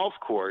from the golf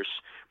course.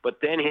 But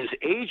then his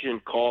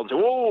agent called and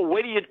said, "Whoa,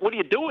 what are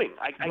you doing?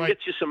 I can get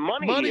you some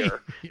money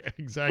here." Yeah,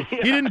 exactly.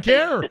 He didn't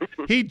care.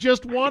 He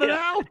just wanted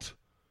out.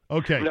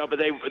 Okay. No, but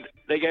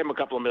they gave him a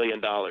couple of $1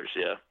 million.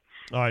 Yeah.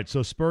 All right.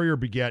 So Spurrier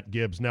begat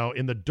Gibbs. Now,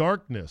 in the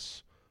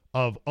darkness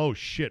of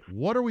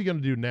what are we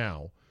going to do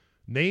now?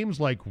 Names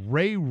like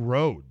Ray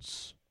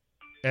Rhodes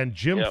and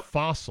Jim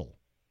Fossil.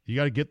 You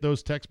got to get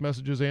those text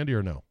messages, Andy,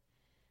 or no?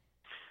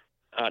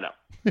 No.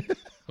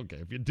 Okay,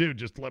 if you do,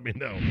 just let me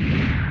know.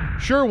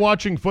 Sure,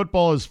 watching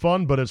football is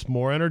fun, but it's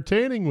more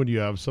entertaining when you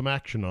have some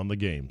action on the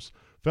games.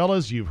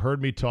 Fellas, you've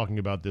heard me talking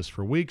about this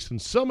for weeks,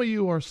 and some of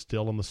you are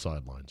still on the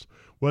sidelines.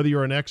 Whether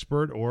you're an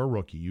expert or a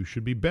rookie, you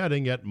should be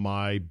betting at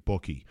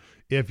MyBookie.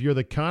 If you're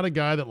the kind of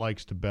guy that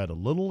likes to bet a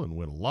little and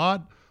win a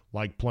lot,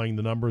 like playing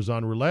the numbers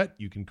on roulette,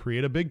 you can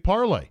create a big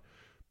parlay.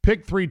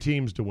 Pick 3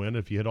 teams to win.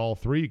 If you hit all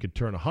 3, you could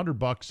turn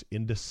 $100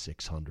 into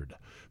 $600.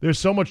 There's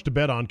so much to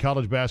bet on: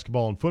 college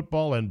basketball and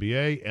football,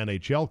 NBA,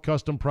 NHL,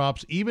 custom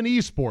props, even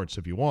esports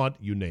if you want,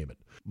 you name it.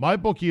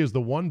 MyBookie is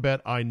the one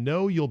bet I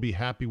know you'll be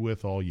happy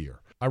with all year.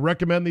 I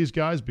recommend these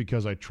guys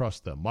because I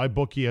trust them.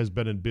 MyBookie has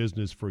been in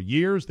business for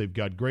years. They've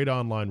got great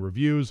online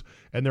reviews,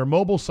 and their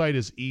mobile site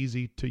is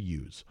easy to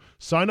use.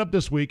 Sign up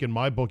this week, and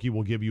MyBookie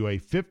will give you a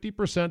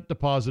 50%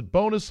 deposit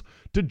bonus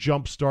to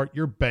jumpstart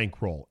your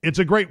bankroll. It's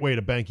a great way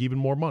to bank even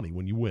more money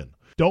when you win.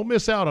 Don't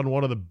miss out on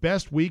one of the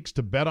best weeks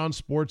to bet on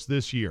sports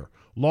this year.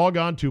 Log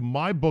on to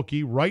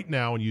MyBookie right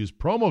now and use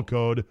promo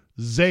code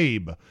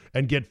ZABE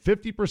and get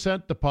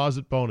 50%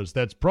 deposit bonus.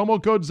 That's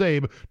promo code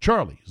ZABE,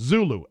 Charlie,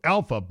 Zulu,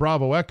 Alpha,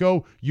 Bravo,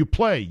 Echo. You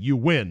play, you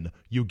win,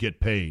 you get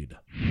paid.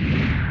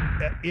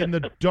 In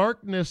the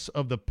darkness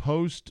of the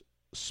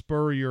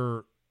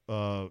post-Spurrier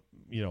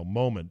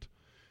moment,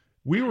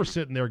 we were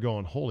sitting there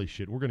going, holy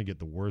shit, we're going to get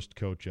the worst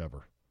coach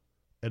ever.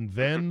 And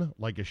then,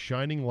 like a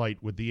shining light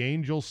with the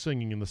angels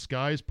singing and the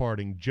skies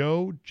parting,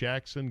 Joe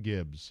Jackson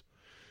Gibbs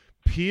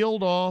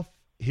peeled off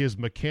his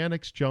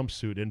mechanic's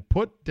jumpsuit and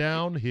put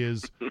down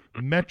his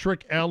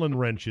metric Allen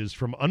wrenches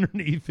from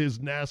underneath his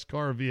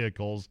NASCAR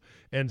vehicles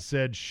and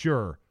said,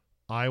 sure,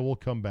 I will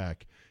come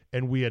back.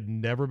 And we had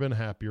never been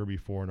happier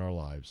before in our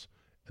lives.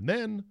 And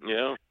then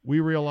we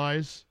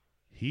realize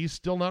he's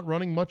still not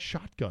running much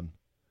shotgun.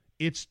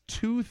 It's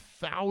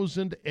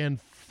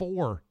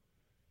 2004,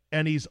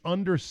 and he's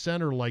under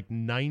center like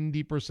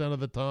 90% of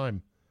the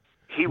time.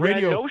 He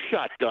ran no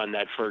shotgun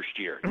that first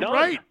year. None.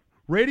 Right.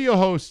 Radio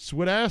hosts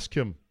would ask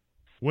him,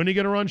 when are you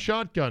going to run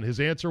shotgun? His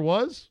answer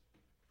was?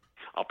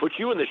 I'll put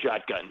you in the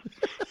shotgun.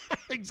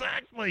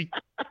 Exactly.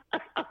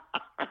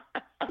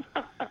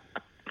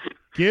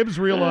 Gibbs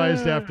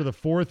realized after the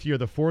fourth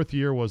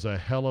year was a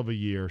hell of a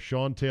year.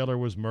 Sean Taylor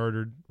was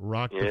murdered,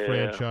 rocked the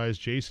franchise.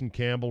 Jason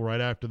Campbell,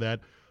 right after that,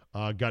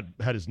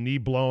 had his knee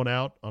blown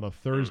out on a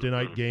Thursday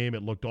night game.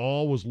 It looked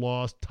all was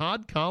lost.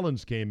 Todd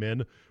Collins came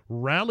in,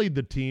 rallied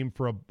the team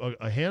for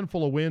a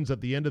handful of wins at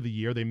the end of the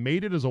year. They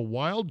made it as a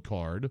wild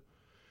card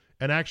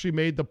and actually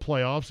made the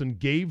playoffs and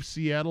gave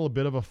Seattle a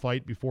bit of a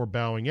fight before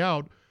bowing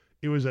out.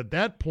 It was at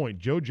that point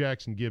Joe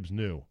Jackson Gibbs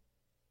knew,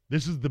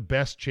 this is the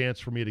best chance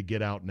for me to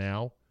get out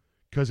now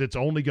because it's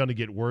only going to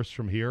get worse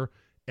from here,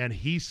 and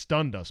he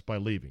stunned us by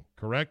leaving,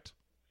 correct?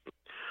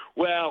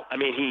 Well, I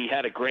mean, he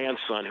had a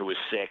grandson who was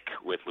sick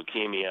with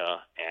leukemia,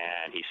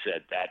 and he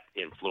said that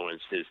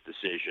influenced his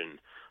decision.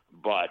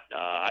 But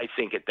I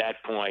think at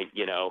that point,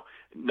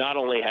 not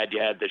only had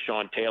you had the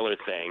Sean Taylor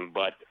thing,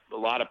 but a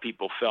lot of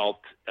people felt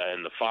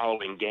in the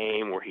following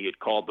game where he had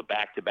called the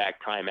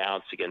back-to-back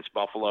timeouts against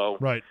Buffalo,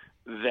 right,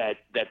 that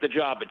the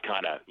job had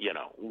kind of,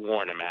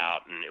 worn him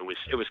out, and it was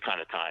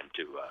kind of time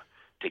to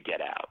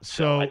get out.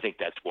 So I think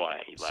that's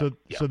why he left.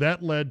 So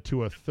that led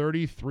to a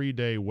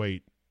 33-day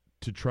wait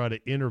to try to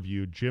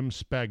interview Jim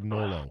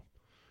Spagnuolo,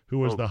 who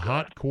was the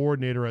hot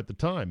coordinator at the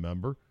time,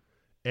 remember?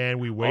 And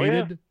we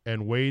waited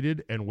and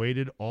waited and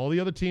waited. All the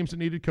other teams that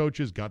needed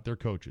coaches got their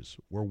coaches.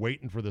 We're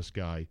waiting for this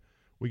guy.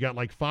 We got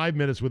like 5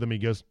 minutes with him. He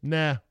goes,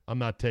 nah, I'm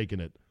not taking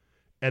it.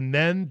 And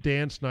then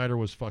Dan Snyder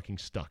was fucking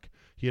stuck.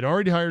 He had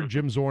already hired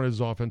Jim Zorn as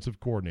his offensive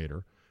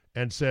coordinator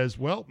and says,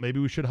 well, maybe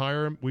we should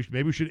hire him.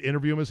 Maybe we should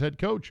interview him as head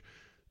coach.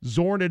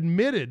 Zorn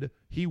admitted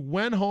he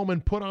went home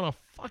and put on a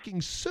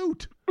fucking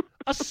suit.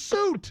 A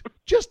suit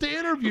just to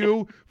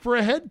interview for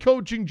a head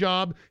coaching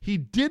job he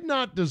did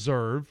not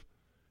deserve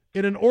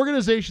in an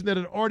organization that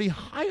had already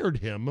hired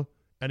him,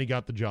 and he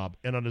got the job.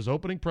 And on his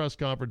opening press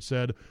conference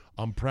said,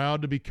 I'm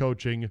proud to be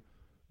coaching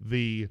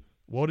the,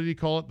 what did he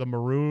call it, the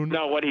Maroon?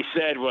 No, what he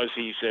said was,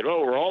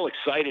 we're all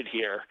excited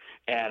here,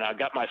 and I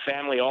got my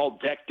family all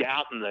decked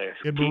out in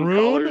the team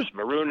colors,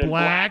 maroon and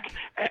black.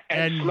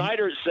 And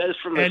Snyder says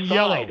from the side,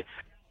 yellow.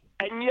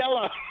 And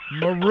yellow.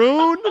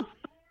 Maroon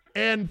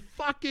and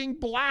fucking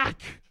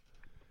black.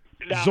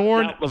 Now,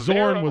 Zorn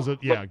Lavero, was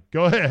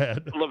go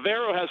ahead.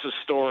 Lavero has a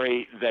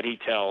story that he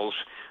tells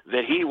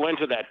that he went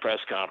to that press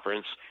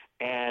conference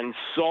and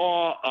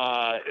saw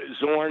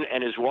Zorn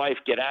and his wife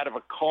get out of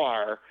a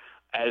car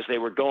as they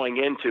were going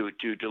in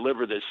to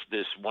deliver this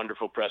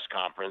wonderful press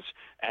conference,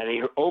 and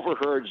he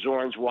overheard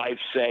Zorn's wife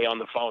say on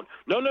the phone,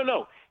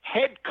 no,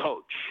 head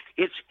coach.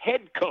 It's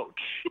head coach.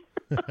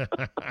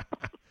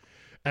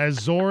 As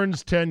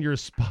Zorn's tenure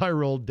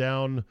spiraled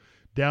down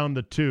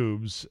the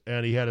tubes,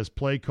 and he had his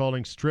play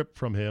calling stripped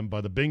from him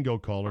by the bingo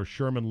caller,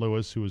 Sherman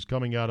Lewis, who was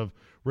coming out of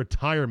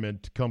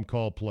retirement to come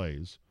call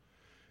plays.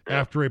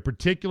 After a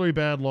particularly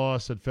bad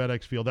loss at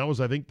FedEx Field, that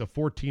was, I think, the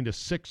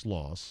 14-6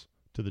 loss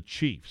to the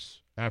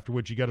Chiefs, after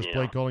which he got his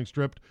play calling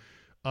stripped.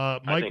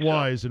 Mike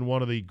Wise, in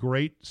one of the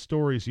great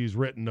stories he's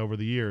written over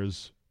the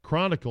years,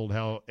 chronicled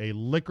how a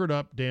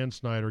liquored-up Dan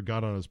Snyder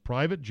got on his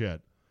private jet,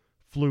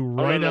 flew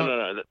right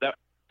out.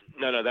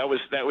 No, that was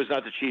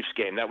not the Chiefs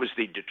game. That was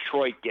the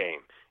Detroit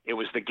game. It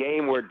was the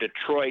game where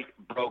Detroit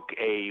broke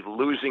a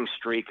losing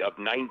streak of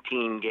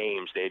 19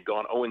 games. They had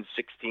gone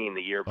 0-16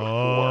 the year before.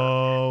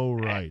 Oh,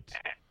 right.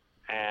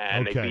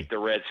 And they beat the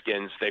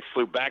Redskins. They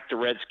flew back to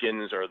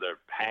Redskins or the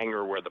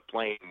hangar where the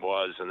plane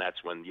was, and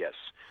that's when,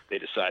 they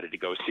decided to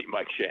go see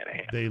Mike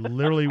Shanahan. They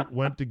literally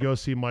went to go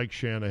see Mike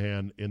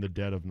Shanahan in the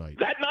dead of night.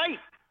 That night.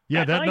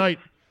 Yeah, that night.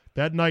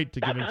 That night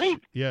to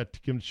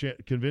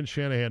convince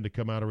Shanahan to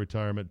come out of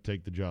retirement and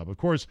take the job. Of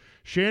course,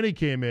 Shanny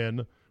came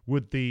in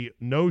with the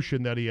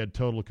notion that he had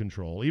total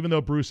control, even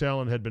though Bruce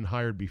Allen had been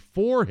hired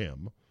before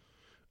him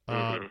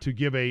to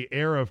give an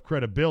air of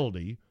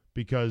credibility,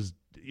 because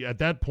at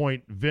that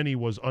point, Vinny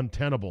was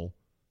untenable,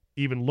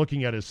 even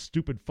looking at his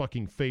stupid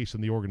fucking face in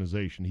the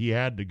organization. He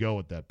had to go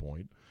at that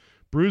point.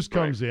 Bruce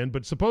comes in,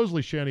 but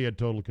supposedly Shanny had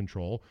total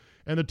control,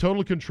 and the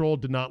total control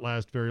did not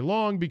last very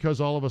long because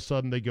all of a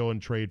sudden they go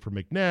and trade for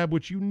McNabb,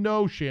 which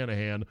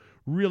Shanahan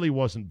really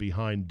wasn't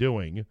behind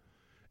doing.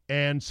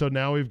 And so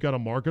now we've got a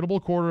marketable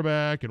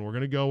quarterback, and we're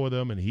going to go with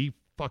him, and he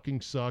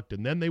fucking sucked.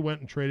 And then they went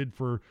and traded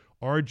for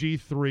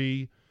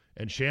RG3,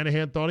 and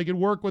Shanahan thought he could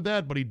work with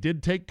that, but he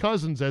did take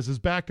Cousins as his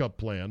backup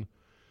plan.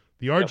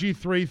 The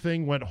RG3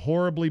 thing went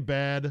horribly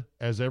bad,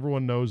 as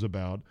everyone knows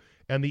about.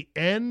 And the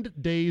end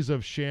days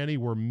of Shanny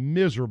were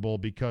miserable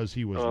because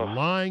he was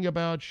lying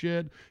about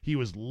shit. He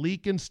was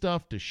leaking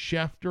stuff to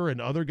Schefter and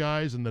other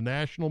guys in the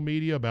national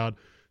media about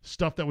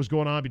stuff that was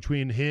going on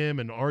between him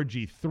and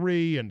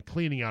RG3 and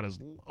cleaning out his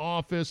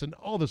office and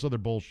all this other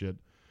bullshit.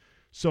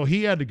 So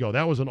he had to go.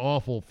 That was an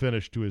awful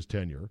finish to his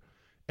tenure.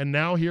 And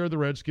now here the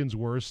Redskins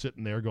were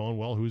sitting there going,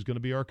 well, who's going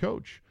to be our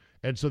coach?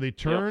 And so they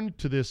turned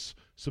to this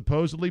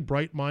supposedly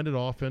bright-minded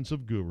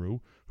offensive guru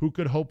who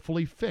could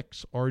hopefully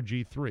fix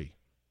RG3.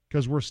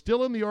 Because we're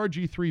still in the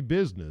RG3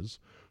 business.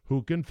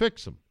 Who can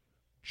fix him?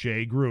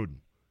 Jay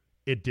Gruden.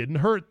 It didn't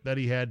hurt that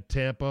he had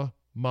Tampa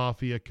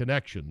Mafia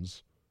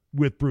connections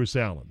with Bruce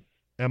Allen.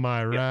 Am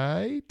I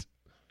right?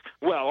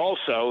 Well,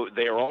 also,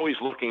 they are always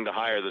looking to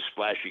hire the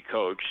splashy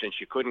coach. Since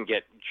you couldn't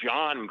get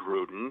John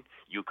Gruden,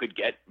 you could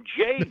get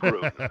Jay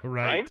Gruden,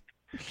 right?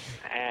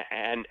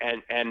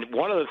 And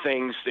one of the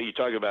things that you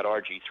talk about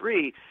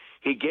RG3,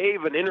 he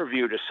gave an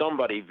interview to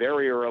somebody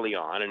very early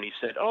on, and he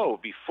said,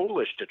 it'd be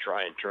foolish to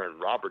try and turn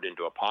Robert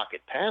into a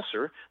pocket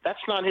passer. That's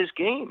not his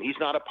game. He's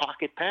not a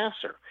pocket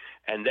passer.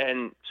 And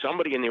then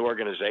somebody in the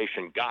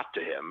organization got to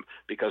him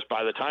because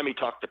by the time he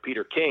talked to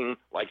Peter King,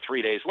 like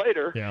 3 days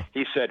later,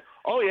 he said,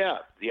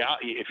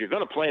 if you're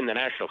going to play in the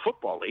National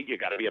Football League, you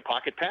got to be a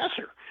pocket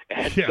passer.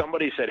 And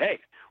somebody said, hey,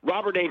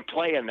 Robert ain't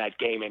playing that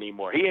game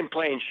anymore. He ain't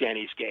playing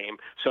Shanny's game,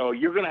 so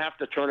you're going to have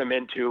to turn him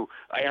into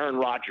Aaron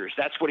Rodgers.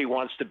 That's what he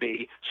wants to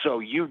be, so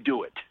you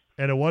do it.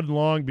 And it wasn't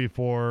long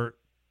before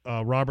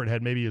Robert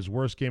had maybe his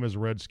worst game as a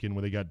Redskin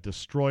when they got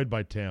destroyed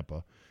by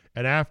Tampa.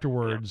 And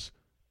afterwards,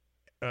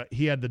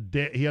 he had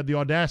the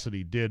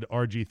audacity, did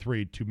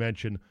RG3, to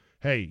mention,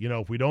 hey,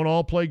 if we don't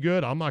all play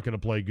good, I'm not going to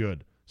play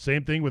good.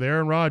 Same thing with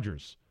Aaron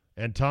Rodgers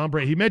and Tom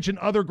Brady. He mentioned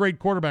other great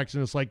quarterbacks,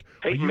 and it's like,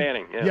 Peyton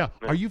Manning.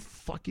 Are you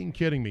fucking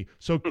kidding me?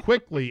 So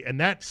quickly, and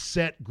that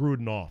set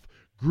Gruden off.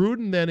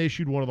 Gruden then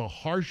issued one of the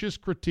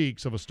harshest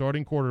critiques of a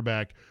starting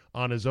quarterback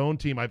on his own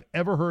team I've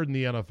ever heard in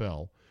the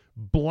NFL,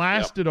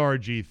 blasted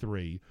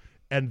RG3,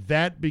 and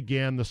that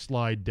began the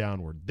slide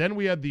downward. Then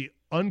we had the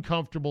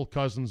uncomfortable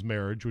Cousins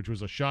marriage, which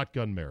was a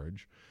shotgun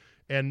marriage,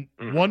 and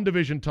one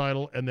division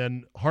title, and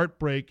then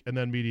heartbreak, and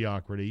then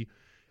mediocrity.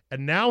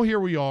 And now here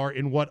we are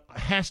in what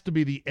has to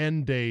be the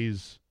end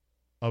days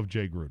of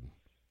Jay Gruden.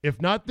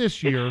 If not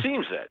this year, it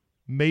seems that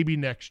maybe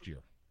next year.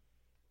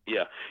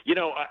 Yeah,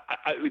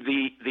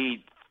 the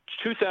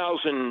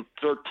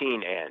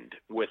 2013 end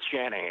with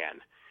Shanahan,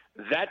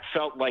 that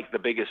felt like the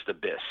biggest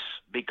abyss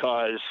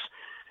because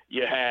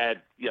you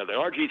had, the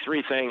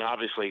RG3 thing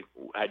obviously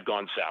had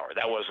gone sour.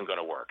 That wasn't going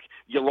to work.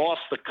 You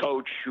lost the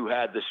coach who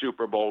had the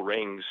Super Bowl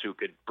rings, who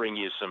could bring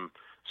you some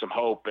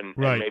hope and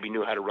maybe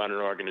knew how to run an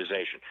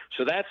organization.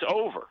 So that's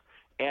over.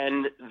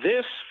 And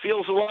this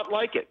feels a lot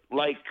like it.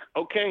 Like,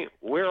 okay,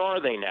 where are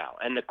they now?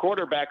 And the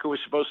quarterback who was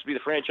supposed to be the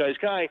franchise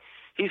guy,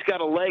 he's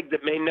got a leg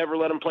that may never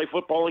let him play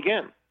football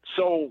again.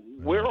 So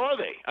where are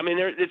they? I mean,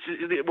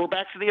 we're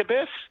back to the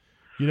abyss.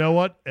 You know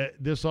what?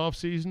 This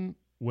offseason,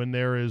 when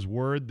there is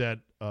word that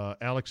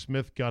Alex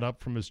Smith got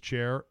up from his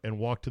chair and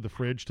walked to the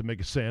fridge to make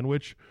a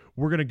sandwich,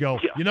 we're going to go,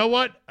 you know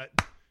what?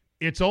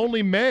 It's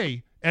only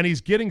May, and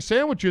he's getting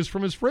sandwiches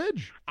from his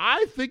fridge.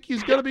 I think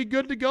he's going to be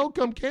good to go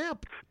come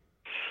camp.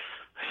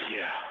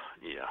 Yeah.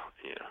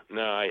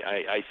 No,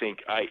 I think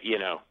I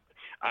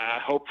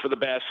hope for the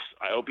best.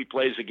 I hope he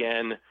plays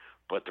again.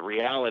 But the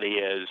reality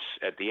is,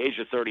 at the age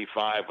of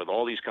 35, with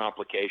all these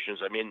complications,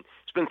 I mean,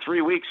 it's been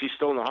 3 weeks. He's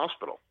still in the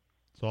hospital.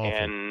 It's awful.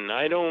 And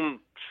I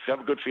don't have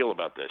a good feel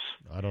about this.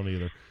 I don't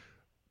either.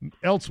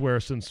 Elsewhere,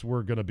 since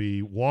we're going to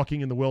be walking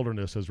in the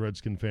wilderness as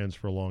Redskin fans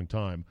for a long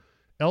time,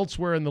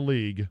 elsewhere in the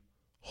league,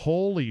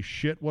 holy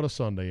shit, what a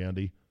Sunday,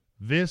 Andy.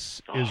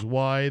 This is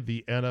why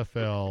the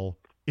NFL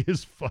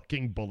is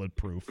fucking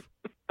bulletproof.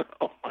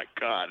 Oh, my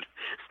God.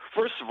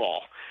 First of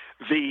all,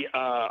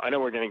 I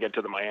know we're going to get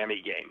to the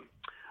Miami game,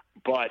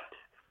 but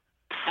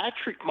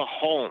Patrick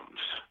Mahomes.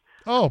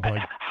 Oh,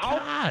 my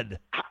God.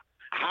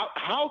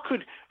 How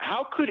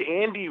could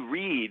Andy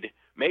Reid,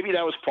 maybe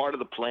that was part of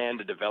the plan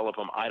to develop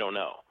him, I don't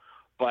know.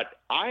 But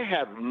I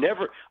have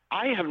never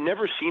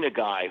seen a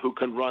guy who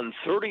can run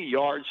 30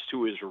 yards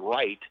to his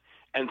right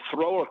and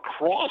throw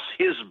across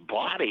his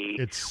body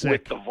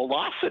with the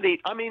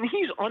velocity. I mean,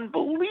 he's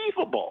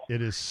unbelievable.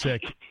 It is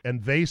sick.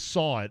 And they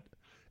saw it,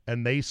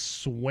 and they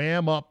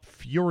swam up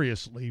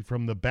furiously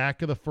from the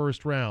back of the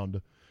first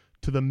round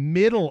to the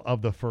middle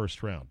of the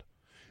first round.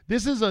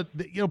 This is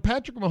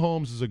Patrick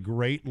Mahomes is a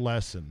great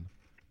lesson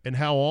in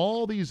how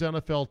all these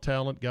NFL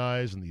talent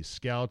guys and these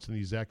scouts and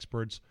these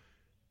experts,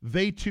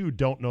 they too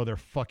don't know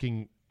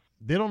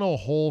they don't know a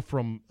hole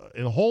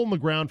in the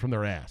ground from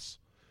their ass.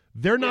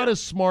 They're not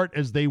as smart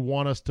as they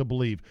want us to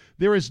believe.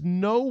 There is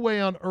no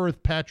way on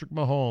earth Patrick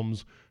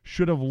Mahomes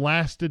should have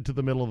lasted to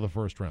the middle of the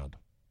first round.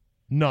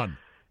 None.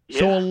 Yeah,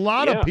 so a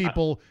lot of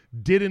people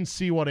didn't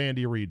see what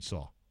Andy Reid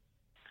saw.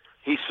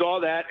 He saw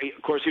that.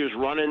 Of course, he was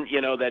running,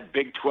 that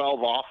Big 12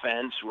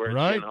 offense where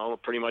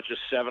it's, pretty much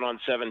a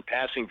 7-on-7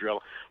 passing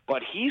drill.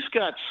 But he's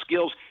got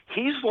skills.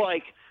 He's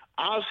like,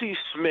 Ozzie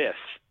Smith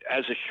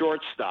as a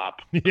shortstop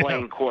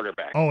playing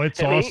quarterback. Oh,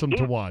 it's awesome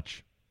to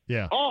watch.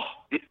 Yeah. Oh,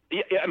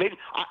 yeah, I mean,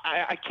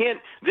 I can't.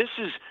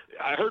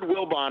 I heard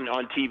Wilbon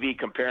on TV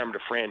compare him to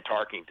Fran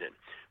Tarkington.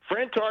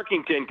 Fran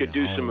Tarkington could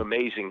do some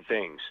amazing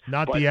things.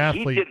 Not the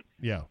athlete.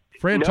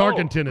 Fran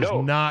Tarkington is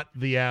not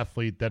the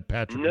athlete that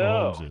Patrick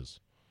Mahomes is.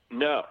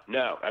 No.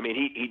 I mean,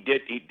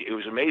 he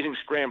was an amazing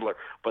scrambler,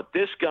 but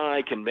this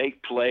guy can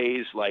make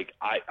plays like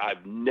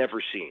I've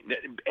never seen.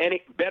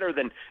 Better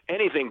than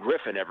anything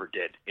Griffin ever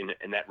did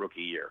in that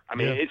rookie year. I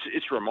mean,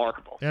 it's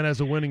remarkable. And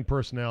has a winning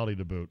personality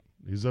to boot.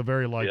 He's a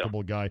very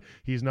likable guy.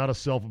 He's not a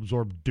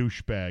self-absorbed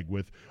douchebag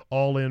with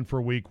all in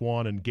for week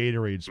one and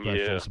Gatorade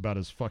specials about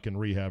his fucking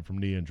rehab from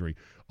knee injury.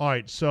 All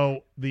right,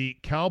 so the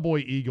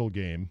Cowboy-Eagle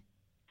game,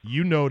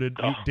 you noted,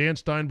 Dan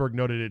Steinberg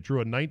noted it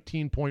drew a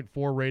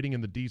 19.4 rating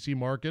in the D.C.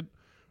 market,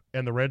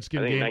 and the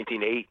Redskin game,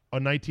 19.8. A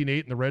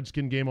 19.8, and the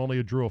Redskin game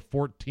only drew a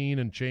 14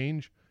 and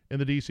change in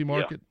the D.C.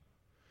 market.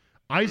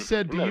 Yeah. I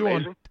said to you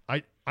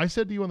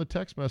on the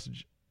text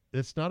message,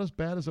 it's not as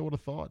bad as I would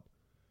have thought.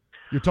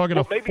 You're talking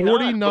a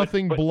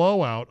 40-0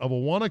 blowout of a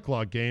 1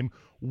 o'clock game.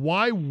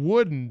 Why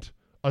wouldn't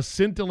a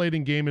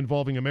scintillating game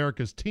involving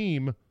America's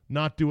team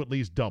not do at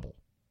least double?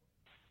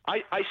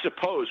 I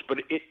suppose, but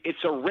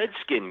it's a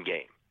Redskin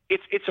game.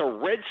 It's a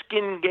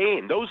Redskin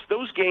game.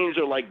 Those games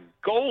are like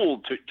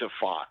gold to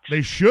Fox.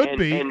 They should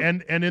be,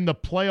 and in the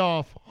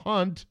playoff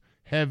hunt,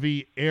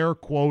 heavy air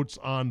quotes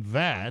on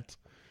that.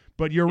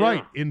 But you're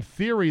right. In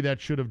theory,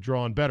 that should have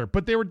drawn better.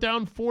 But they were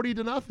down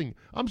 40-0.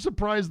 I'm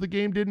surprised the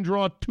game didn't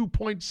draw a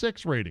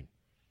 2.6 rating.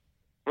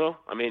 Well,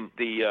 I mean,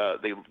 the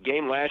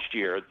game last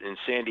year in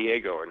San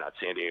Diego, or not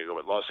San Diego,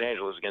 but Los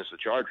Angeles against the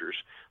Chargers,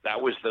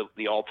 that was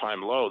the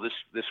all-time low.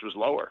 This was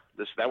lower.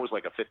 That was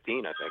like a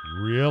 15, I think.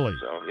 Really?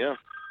 So, yeah.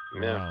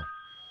 Wow.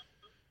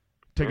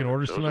 Taking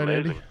orders tonight,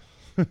 Andy?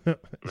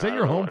 Is that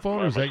your home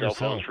phone or is that your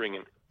cell phone?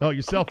 Ringing. Oh,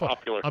 your cell phone.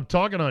 Popular. I'm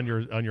talking on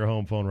your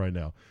home phone right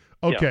now.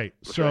 Okay,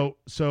 so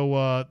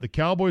the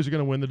Cowboys are going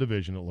to win the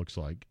division, it looks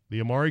like.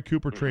 The Amari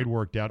Cooper trade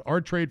worked out.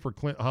 Our trade for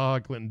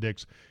Clinton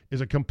Dix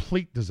is a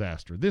complete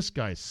disaster. This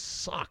guy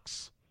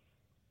sucks.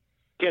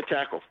 Can't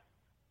tackle.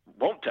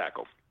 Won't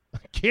tackle.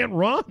 Can't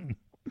run.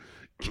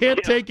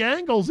 Can't take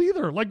angles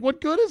either. Like, what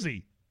good is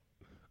he?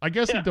 I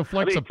guess he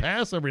deflects a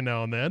pass every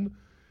now and then.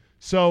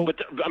 So, but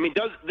I mean,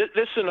 this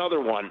is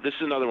another one. This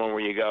is another one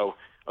where you go,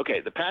 okay,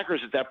 the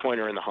Packers at that point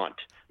are in the hunt.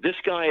 This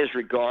guy is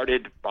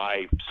regarded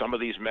by some of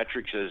these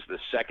metrics as the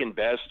second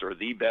best or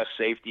the best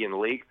safety in the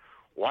league.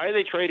 Why are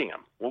they trading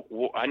him?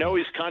 Well, I know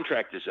his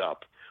contract is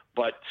up,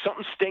 but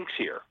something stinks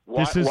here.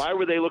 Why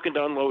were they looking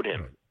to unload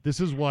him? This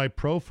is why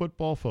Pro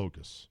Football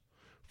Focus,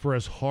 for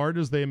as hard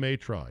as they may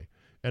try,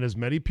 and as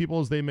many people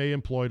as they may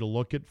employ to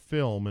look at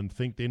film and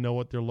think they know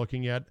what they're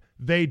looking at,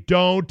 they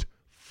don't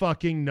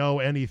fucking know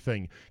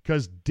anything.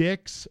 Because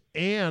Dix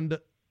and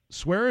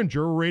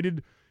Swearinger were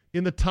rated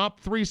in the top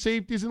 3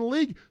 safeties in the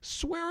league.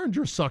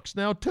 Swearinger sucks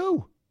now,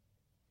 too.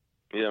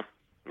 Yeah.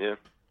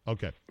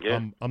 Okay. Yeah.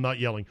 I'm not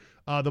yelling.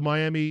 The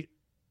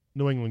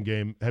Miami-New England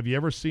game, have you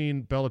ever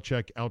seen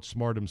Belichick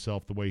outsmart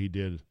himself the way he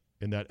did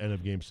in that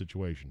end-of-game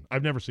situation?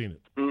 I've never seen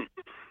it.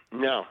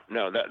 No.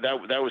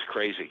 That was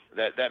crazy.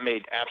 That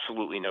made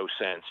absolutely no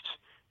sense.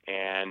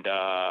 And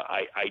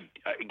I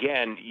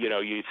again,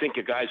 you think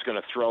a guy's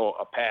going to throw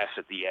a pass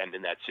at the end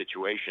in that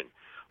situation,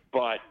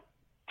 but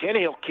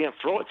Tannehill can't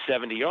throw it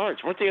 70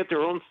 yards. Weren't they at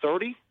their own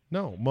 30?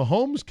 No,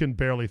 Mahomes can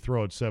barely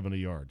throw it 70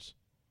 yards.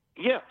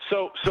 Yeah,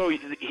 so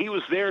he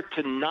was there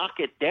to knock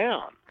it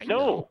down.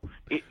 No.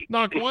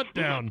 Knock what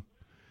down?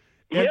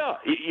 Yeah,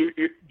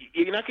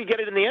 you're not going to get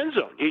it in the end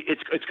zone.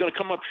 It's going to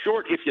come up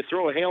short if you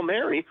throw a Hail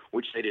Mary,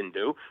 which they didn't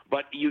do,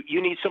 but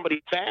you need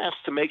somebody fast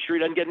to make sure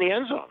he doesn't get in the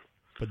end zone.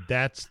 But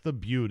that's the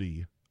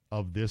beauty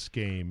of this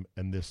game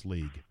and this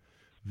league.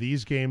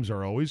 These games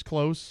are always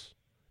close,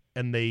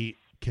 and they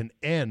can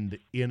end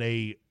in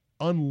a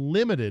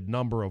unlimited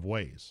number of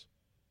ways.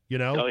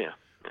 Oh, yeah.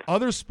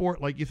 Other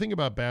sport, like you think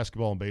about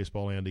basketball and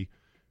baseball, Andy,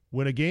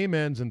 when a game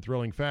ends in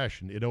thrilling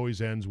fashion, it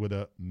always ends with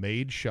a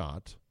made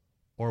shot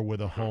or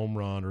with a home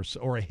run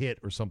or a hit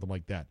or something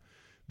like that.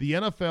 The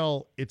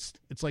NFL, it's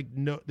like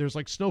there's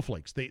like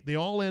snowflakes. They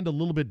all end a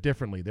little bit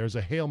differently. There's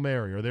a Hail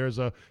Mary, or there's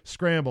a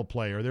scramble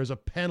play, or there's a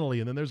penalty,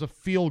 and then there's a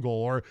field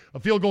goal, or a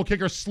field goal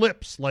kicker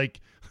slips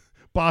like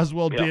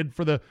Boswell did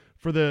for the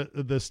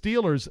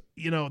Steelers.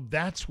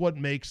 That's what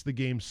makes the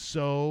game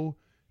so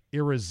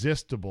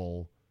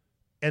irresistible.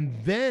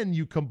 And then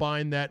you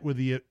combine that with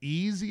the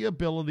easy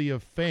ability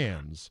of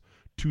fans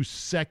to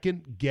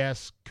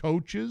second-guess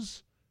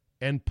coaches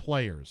and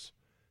players.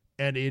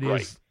 And it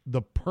is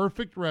the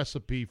perfect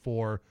recipe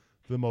for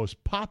the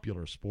most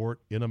popular sport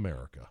in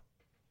America.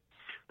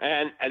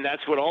 And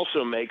that's what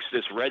also makes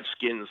this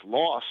Redskins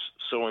loss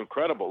so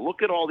incredible.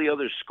 Look at all the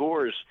other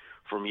scores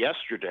from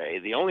yesterday.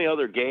 The only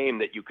other game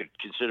that you could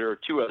consider,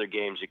 2 other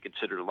games you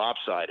consider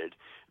lopsided,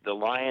 the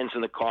Lions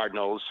and the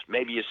Cardinals.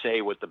 Maybe you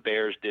say what the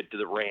Bears did to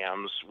the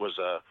Rams was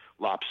a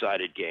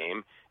lopsided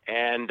game.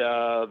 And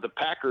the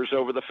Packers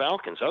over the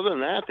Falcons. Other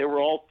than that, they were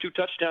all 2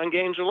 touchdown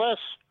games or less.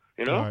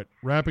 You know? All right,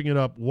 wrapping it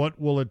up, what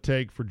will it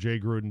take for Jay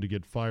Gruden to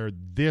get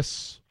fired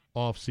this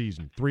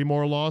offseason? 3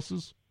 more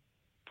losses?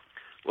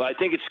 Well, I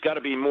think it's got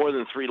to be more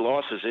than 3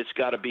 losses. It's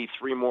got to be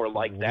 3 more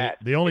like that.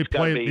 They only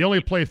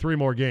play 3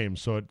 more games,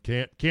 so it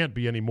can't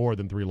be any more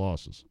than 3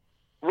 losses.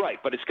 Right,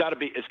 but it's got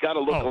to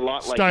look a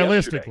lot like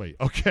stylistically. Yesterday.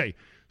 Okay,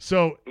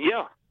 so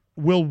yeah,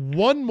 will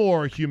one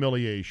more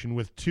humiliation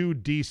with 2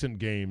 decent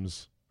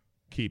games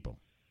keep him?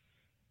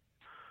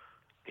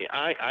 Yeah,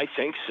 I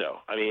think so.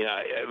 I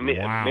mean,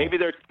 Wow.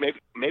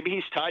 maybe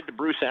he's tied to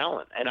Bruce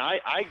Allen, and I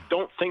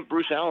don't think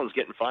Bruce Allen's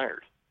getting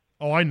fired.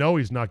 Oh, I know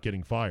he's not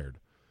getting fired.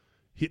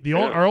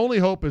 Our only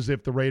hope is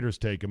if the Raiders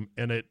take him,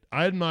 and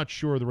I'm not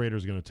sure the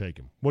Raiders are going to take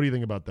him. What do you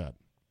think about that?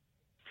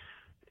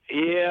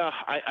 Yeah,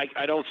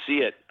 I don't see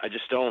it. I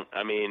just don't.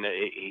 I mean,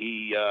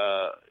 he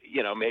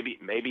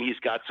maybe he's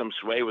got some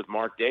sway with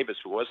Mark Davis.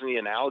 Wasn't he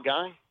an Al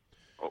guy?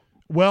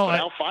 Well,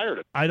 Al fired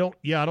him. I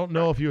don't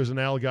know if he was an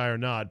Al guy or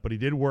not, but he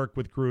did work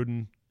with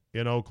Gruden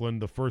in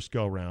Oakland the first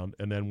go round,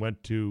 and then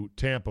went to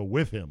Tampa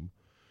with him.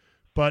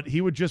 But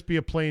he would just be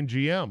a plain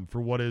GM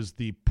for what is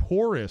the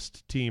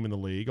poorest team in the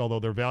league, although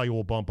their value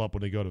will bump up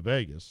when they go to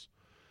Vegas.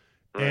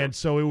 Right. And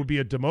so it would be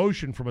a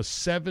demotion from a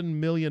 $7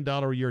 million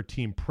a year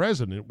team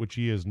president, which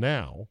he is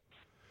now,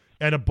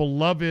 and a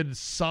beloved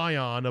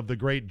scion of the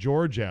great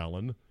George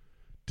Allen,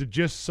 to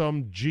just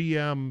some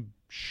GM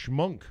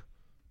schmunk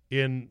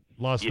in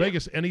Las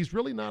Vegas. And he's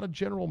really not a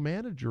general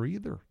manager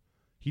either.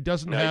 He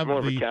doesn't have he's more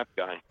of a cap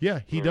guy.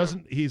 Yeah, he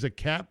doesn't. He's a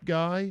cap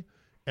guy,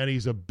 and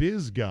he's a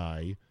biz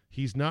guy.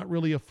 He's not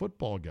really a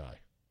football guy.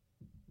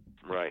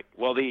 Right.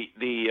 Well, the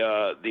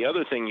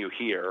other thing you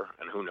hear,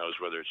 and who knows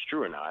whether it's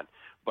true or not,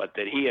 but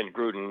that he and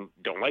Gruden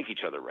don't like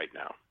each other right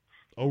now.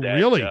 Oh,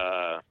 really?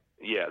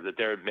 Yeah, that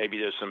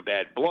there's some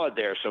bad blood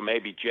there. So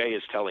maybe Jay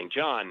is telling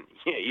John,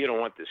 yeah, you don't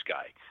want this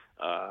guy.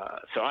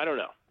 So I don't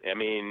know. I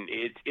mean,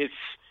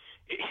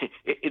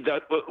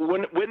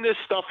 when this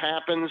stuff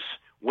happens,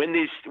 when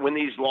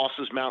these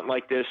losses mount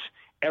like this,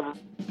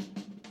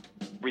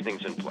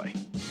 everything's in play.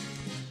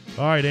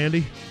 All right,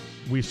 Andy,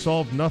 we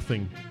solved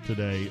nothing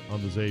today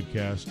on the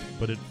Zabecast,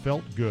 but it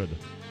felt good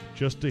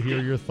just to hear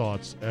your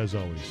thoughts, as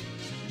always.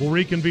 We'll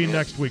reconvene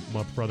next week,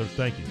 my brother.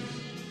 Thank you.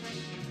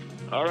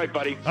 All right,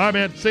 buddy. All right,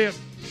 man. See ya.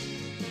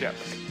 Yeah.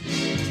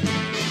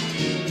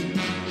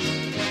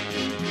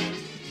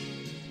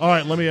 All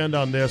right, let me end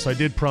on this. I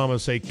did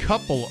promise a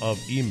couple of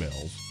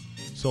emails,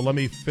 so let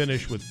me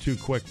finish with 2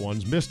 quick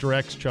ones. Mr.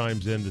 X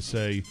chimes in to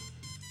say,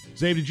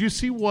 Zabe, did you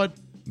see what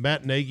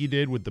Matt Nagy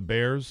did with the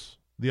Bears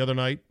the other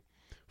night?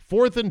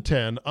 4th and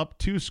 10, up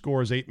 2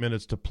 scores, 8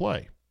 minutes to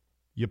play.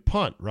 You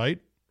punt, right?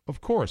 Of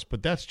course,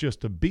 but that's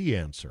just a B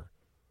answer.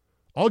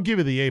 I'll give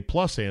you the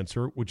A-plus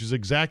answer, which is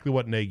exactly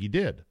what Nagy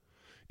did.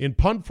 In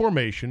punt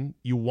formation,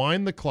 you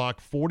wind the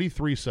clock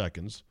 43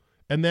 seconds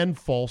and then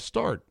false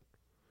start.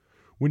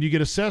 When you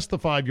get assessed the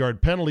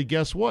 5-yard penalty,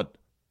 guess what?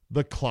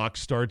 The clock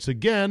starts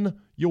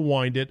again, you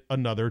wind it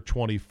another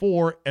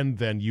 24, and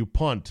then you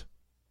punt.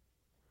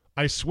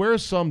 I swear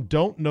some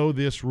don't know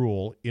this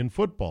rule in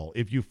football.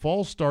 If you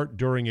false start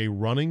during a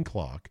running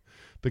clock,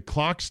 the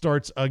clock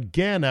starts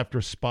again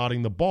after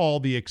spotting the ball.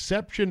 The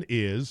exception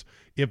is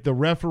if the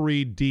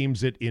referee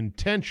deems it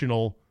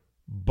intentional,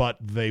 but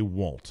they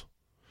won't.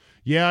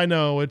 Yeah, I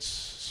know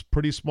it's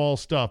pretty small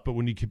stuff, but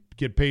when you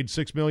get paid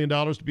 $6 million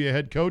to be a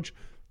head coach,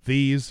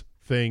 these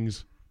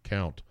things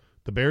count.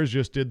 The Bears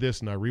just did this,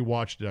 and I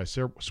rewatched it. I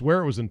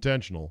swear it was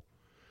intentional,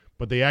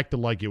 but they acted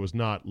like it was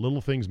not.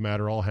 Little things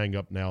matter. I'll hang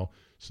up now.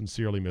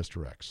 Sincerely,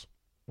 Mr. X.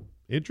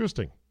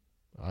 Interesting.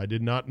 I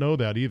did not know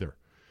that either.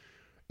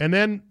 And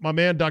then my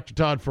man, Dr.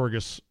 Todd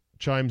Fergus,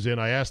 chimes in.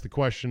 I asked the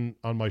question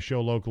on my show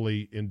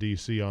locally in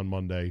D.C. on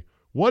Monday.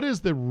 What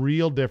is the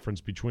real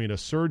difference between a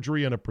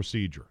surgery and a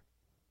procedure?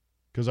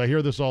 Because I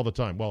hear this all the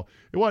time. Well,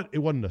 it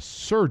wasn't a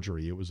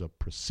surgery. It was a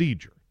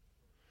procedure.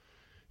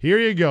 Here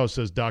you go,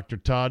 says Dr.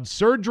 Todd.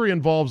 Surgery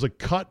involves a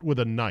cut with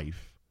a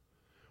knife.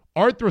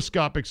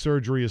 Arthroscopic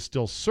surgery is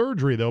still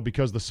surgery, though,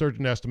 because the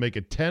surgeon has to make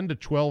a 10 to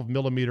 12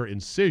 millimeter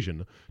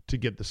incision to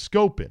get the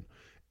scope in.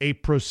 A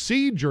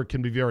procedure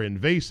can be very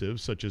invasive,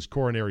 such as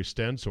coronary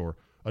stents or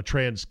a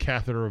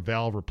transcatheter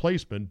valve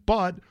replacement,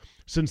 but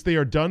since they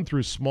are done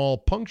through small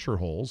puncture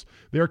holes,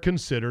 they're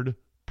considered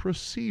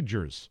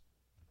procedures.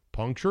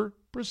 Puncture,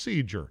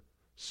 procedure.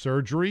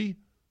 Surgery,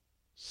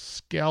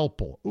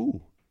 scalpel.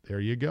 Ooh, there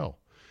you go.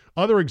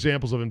 Other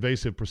examples of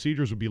invasive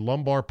procedures would be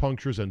lumbar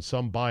punctures and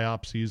some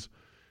biopsies.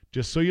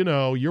 Just so you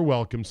know, you're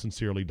welcome.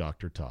 Sincerely,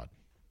 Dr. Todd.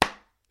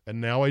 And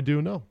now I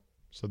do know.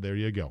 So there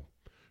you go.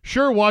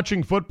 Sure,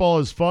 watching football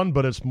is fun,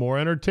 but it's more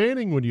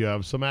entertaining when you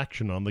have some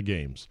action on the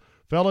games.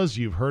 Fellas,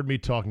 you've heard me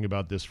talking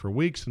about this for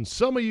weeks, and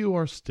some of you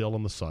are still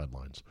on the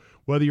sidelines.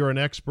 Whether you're an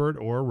expert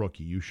or a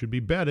rookie, you should be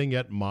betting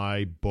at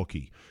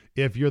MyBookie.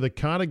 If you're the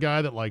kind of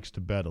guy that likes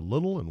to bet a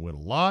little and win a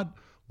lot,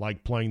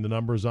 like playing the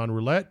numbers on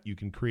roulette, you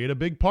can create a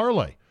big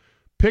parlay.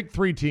 Pick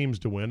 3 teams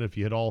to win. If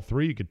you hit all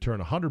 3, you could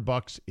turn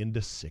 $100 into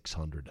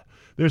 $600.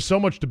 There's so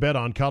much to bet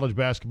on: college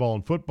basketball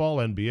and football,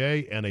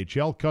 NBA,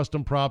 NHL,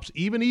 custom props,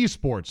 even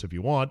esports if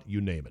you want,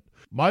 you name it.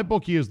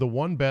 MyBookie is the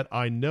one bet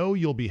I know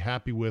you'll be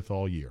happy with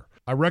all year.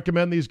 I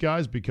recommend these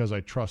guys because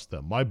I trust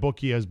them.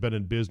 MyBookie has been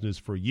in business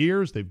for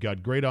years. They've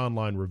got great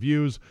online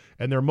reviews,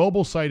 and their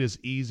mobile site is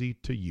easy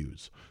to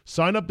use.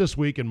 Sign up this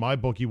week, and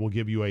MyBookie will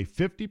give you a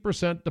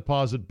 50%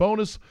 deposit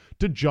bonus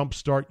to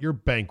jumpstart your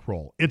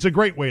bankroll. It's a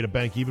great way to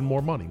bank even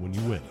more money when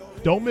you win.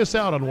 Don't miss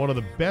out on one of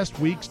the best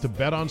weeks to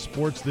bet on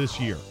sports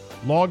this year.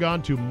 Log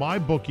on to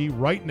MyBookie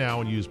right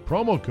now and use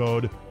promo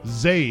code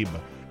ZABE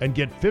and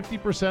get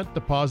 50%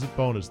 deposit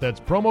bonus. That's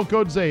promo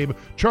code ZABE,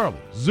 Charlie,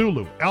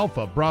 Zulu,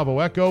 Alpha, Bravo,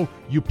 Echo.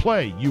 You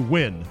play, you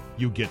win,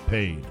 you get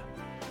paid.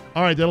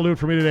 All right, that'll do it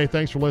for me today.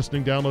 Thanks for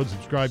listening. Download,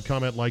 subscribe,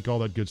 comment, like, all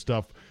that good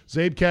stuff.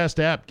 ZabeCast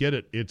app, get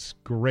it. It's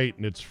great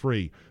and it's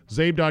free.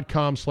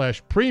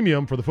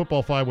 Zabe.com/premium for the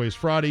Football 5-Ways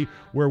Friday,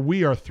 where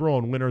we are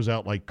throwing winners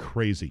out like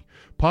crazy.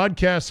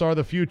 Podcasts are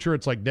the future.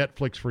 It's like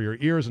Netflix for your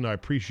ears, and I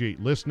appreciate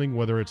listening,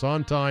 whether it's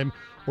on time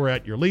or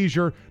at your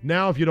leisure.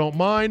 Now, if you don't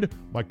mind,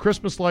 my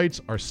Christmas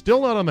lights are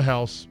still not on the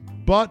house,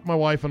 but my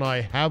wife and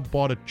I have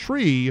bought a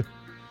tree.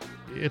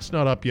 It's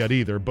not up yet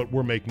either, but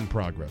we're making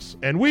progress.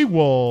 And we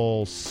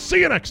will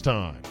see you next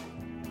time.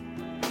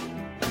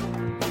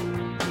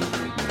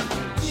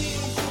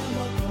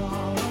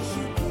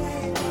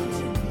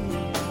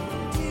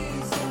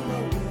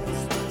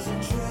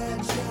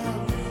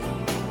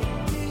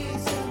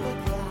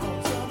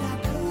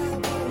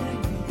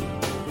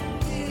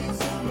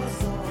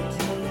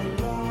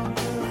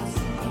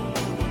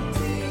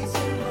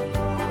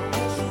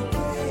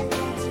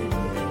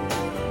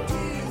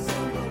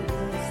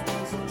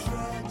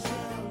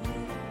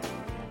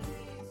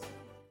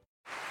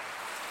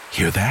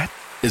 Hear that?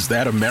 Is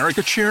that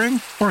America cheering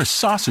or a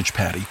sausage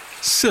patty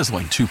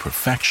sizzling to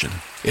perfection?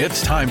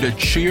 It's time to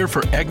cheer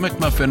for Egg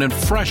McMuffin and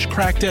fresh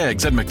cracked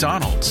eggs at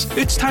McDonald's.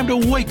 It's time to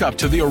wake up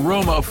to the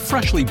aroma of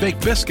freshly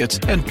baked biscuits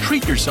and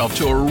treat yourself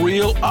to a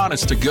real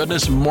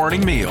honest-to-goodness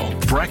morning meal.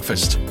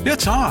 Breakfast,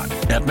 it's on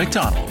at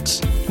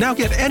McDonald's. Now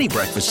get any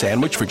breakfast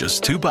sandwich for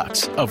just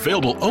 $2.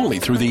 Available only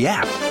through the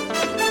app.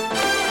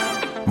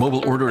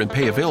 Mobile order and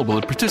pay available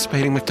at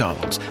participating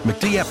McDonald's.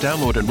 McD app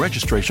download and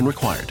registration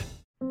required.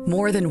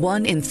 More than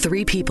 1 in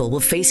 3 people will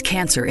face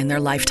cancer in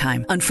their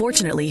lifetime.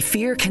 Unfortunately,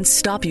 fear can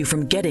stop you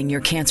from getting your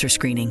cancer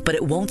screening, but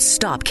it won't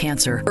stop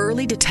cancer.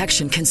 Early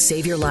detection can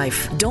save your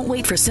life. Don't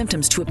wait for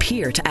symptoms to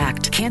appear to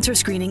act. Cancer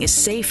screening is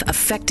safe,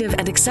 effective,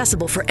 and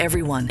accessible for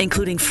everyone,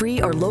 including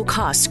free or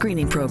low-cost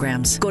screening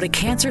programs. Go to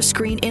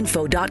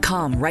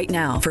CancerScreenInfo.com right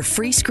now for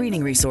free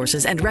screening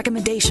resources and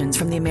recommendations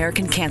from the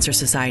American Cancer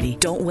Society.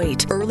 Don't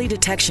wait. Early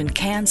detection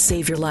can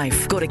save your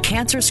life. Go to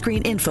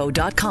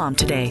CancerScreenInfo.com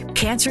today.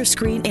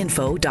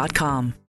 CancerScreenInfo.com.